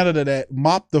a janitor that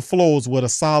mopped the floors with a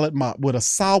solid mop, with a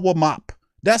sour mop.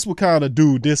 That's what kind of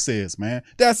dude this is, man.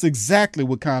 That's exactly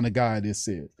what kind of guy this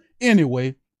is.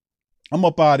 Anyway, I'm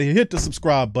up out of here. Hit the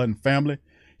subscribe button, family.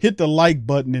 Hit the like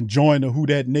button and join the Who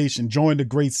Dat Nation. Join the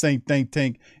great Saint Think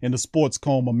Tank and the Sports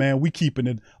Coma, man. We keeping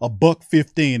it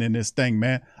 $1.15 in this thing,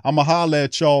 man. I'ma holler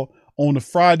at y'all on the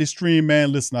Friday stream,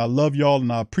 man. Listen, I love y'all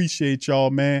and I appreciate y'all,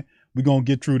 man. We're going to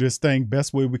get through this thing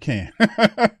best way we can.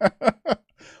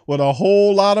 With a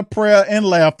whole lot of prayer and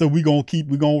laughter, we're going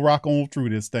to rock on through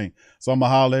this thing. So I'm going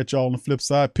to holler at y'all on the flip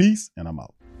side. Peace, and I'm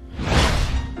out.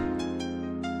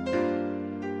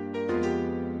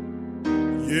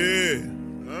 Yeah.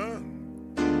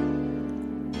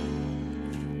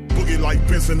 Boogie like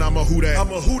Benson, I'm a who that.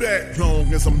 I'm a who that.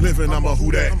 Long as I'm living, I'm a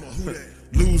who that.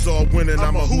 Lose or winning,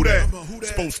 I'm a who that.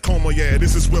 Sports coma, yeah,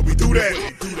 this is where we do that.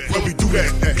 Where we do that,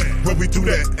 where we do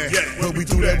that, where we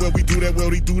do that, where we do that, where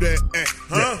we do that.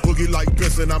 Boogie like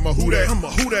Benson, I'm a who that. I'm a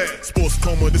who that. Sports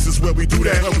coma, this is where we do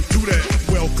that. Where we do that.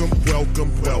 Welcome,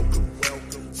 welcome, welcome.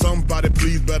 Somebody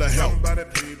please better help.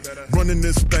 Running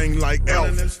this thing like Elf.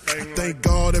 I thank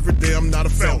God every day I'm not a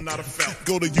felt.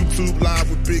 Go to YouTube Live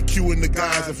with Big Q and the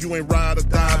guys. If you ain't ride or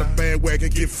die, the bandwagon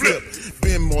get flipped.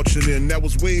 Been marching in, that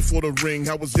was way for the ring.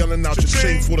 I was yelling out your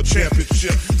chain for the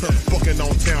championship. Bucking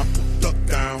on Tampa, duck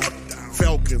down.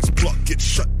 Falcons, pluck, get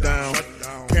shut down.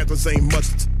 Panthers ain't much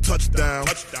touchdown.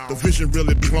 The vision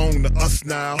really belong to us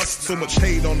now. So much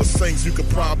hate on the Saints, you could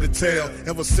probably tell.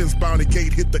 Ever since Bounty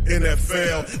Gate hit the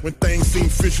NFL, when things seem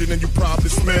fishy, then you probably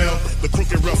smell the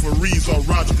crooked referees or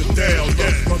Roger Goodell.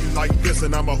 Fucking like this,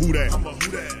 and I'm a who that.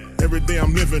 Every day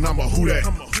I'm living, I'm a who that.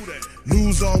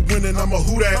 Lose or winning, I'm a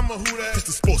who that. It's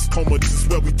the sports coma, this is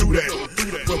where we do that.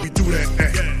 Where we do that,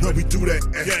 where we do that,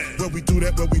 where we do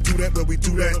that, where we do that, where we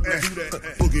do that.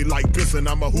 Boogie like this, and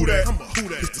I'm a who that.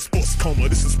 It's the sports coma,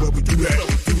 this is where we do that. You're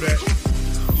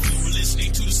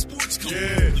listening to the Sports Coma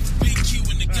with Big Q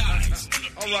and the guys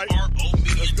on the PRO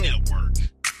Media Network.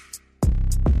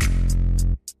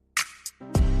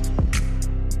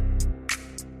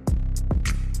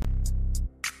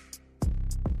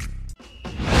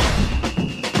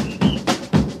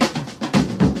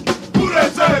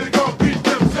 Say they gon' beat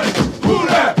them, say, who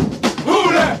that?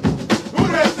 Who that? Who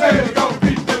that say they gon'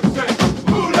 beat them, say,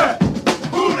 who that?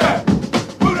 Who that?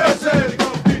 Who that say they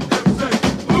gon' beat them, say,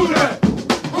 who that?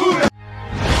 Who that?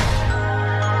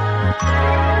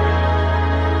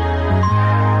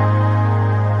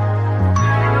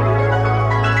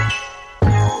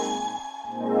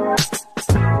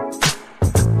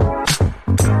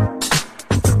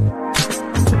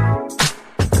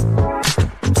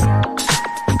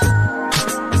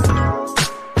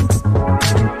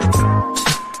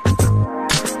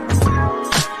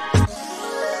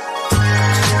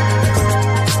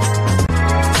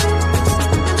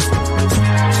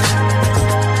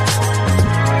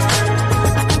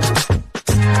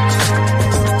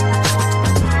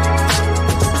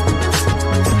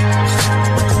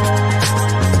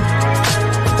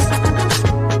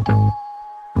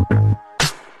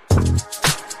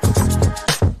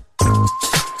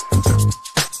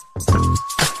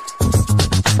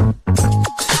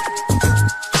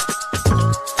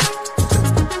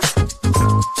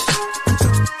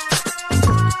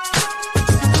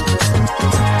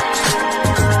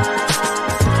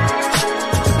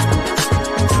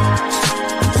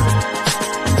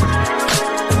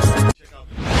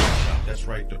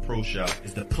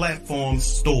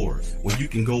 Stores where you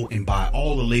can go and buy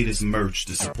all the latest merch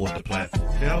to support the platform.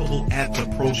 Available at the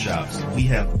Pro Shops, we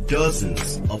have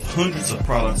dozens of hundreds of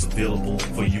products available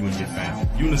for you and your family.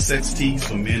 Unisex tees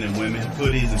for men and women,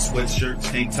 hoodies and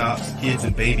sweatshirts, tank tops, kids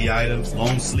and baby items,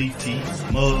 long sleeve tees,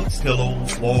 mugs,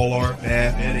 pillows, wall art,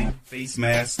 bath bedding, face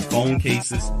masks, phone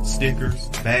cases, stickers,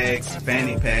 bags,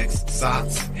 fanny packs,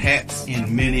 socks, hats,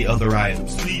 and many other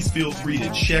items. Please feel free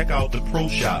to check out the Pro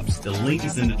Shops. The link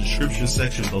is in the description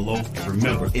section below. And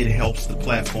remember, it helps the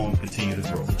platform continue to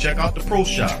grow. Check out the Pro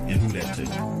Shop and Who That too.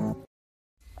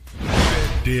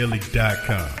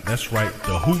 WhoThatDaily.com. That's right,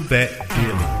 the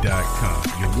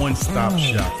WhoThatDaily.com. Your one-stop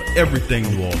shop for everything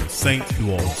New Orleans Saints,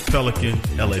 New Orleans Pelicans,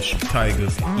 LSU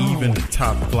Tigers, even the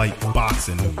top flight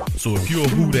boxing news. So if you're a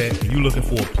Who That and you're looking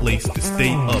for a place to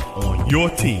stay up on your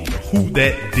team,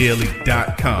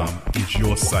 WhoThatDaily.com is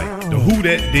your site. The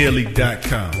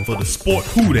WhoThatDaily.com for the sport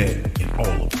Who That in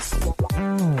all of us.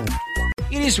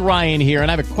 It is Ryan here, and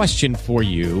I have a question for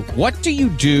you. What do you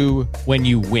do when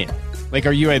you win? Like,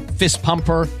 are you a fist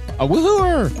pumper, a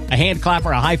woo-hooer, a hand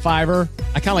clapper, a high-fiver?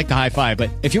 I kind of like the high-five, but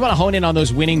if you want to hone in on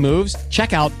those winning moves,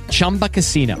 check out Chumba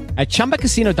Casino. At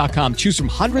ChumbaCasino.com, choose from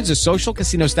hundreds of social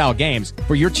casino-style games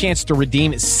for your chance to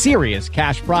redeem serious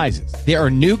cash prizes. There are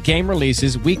new game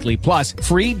releases weekly, plus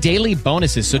free daily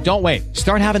bonuses, so don't wait.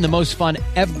 Start having the most fun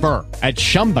ever at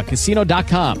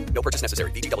ChumbaCasino.com. No purchase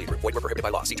necessary. VGW. Void where prohibited by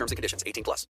law. See terms and conditions. 18+.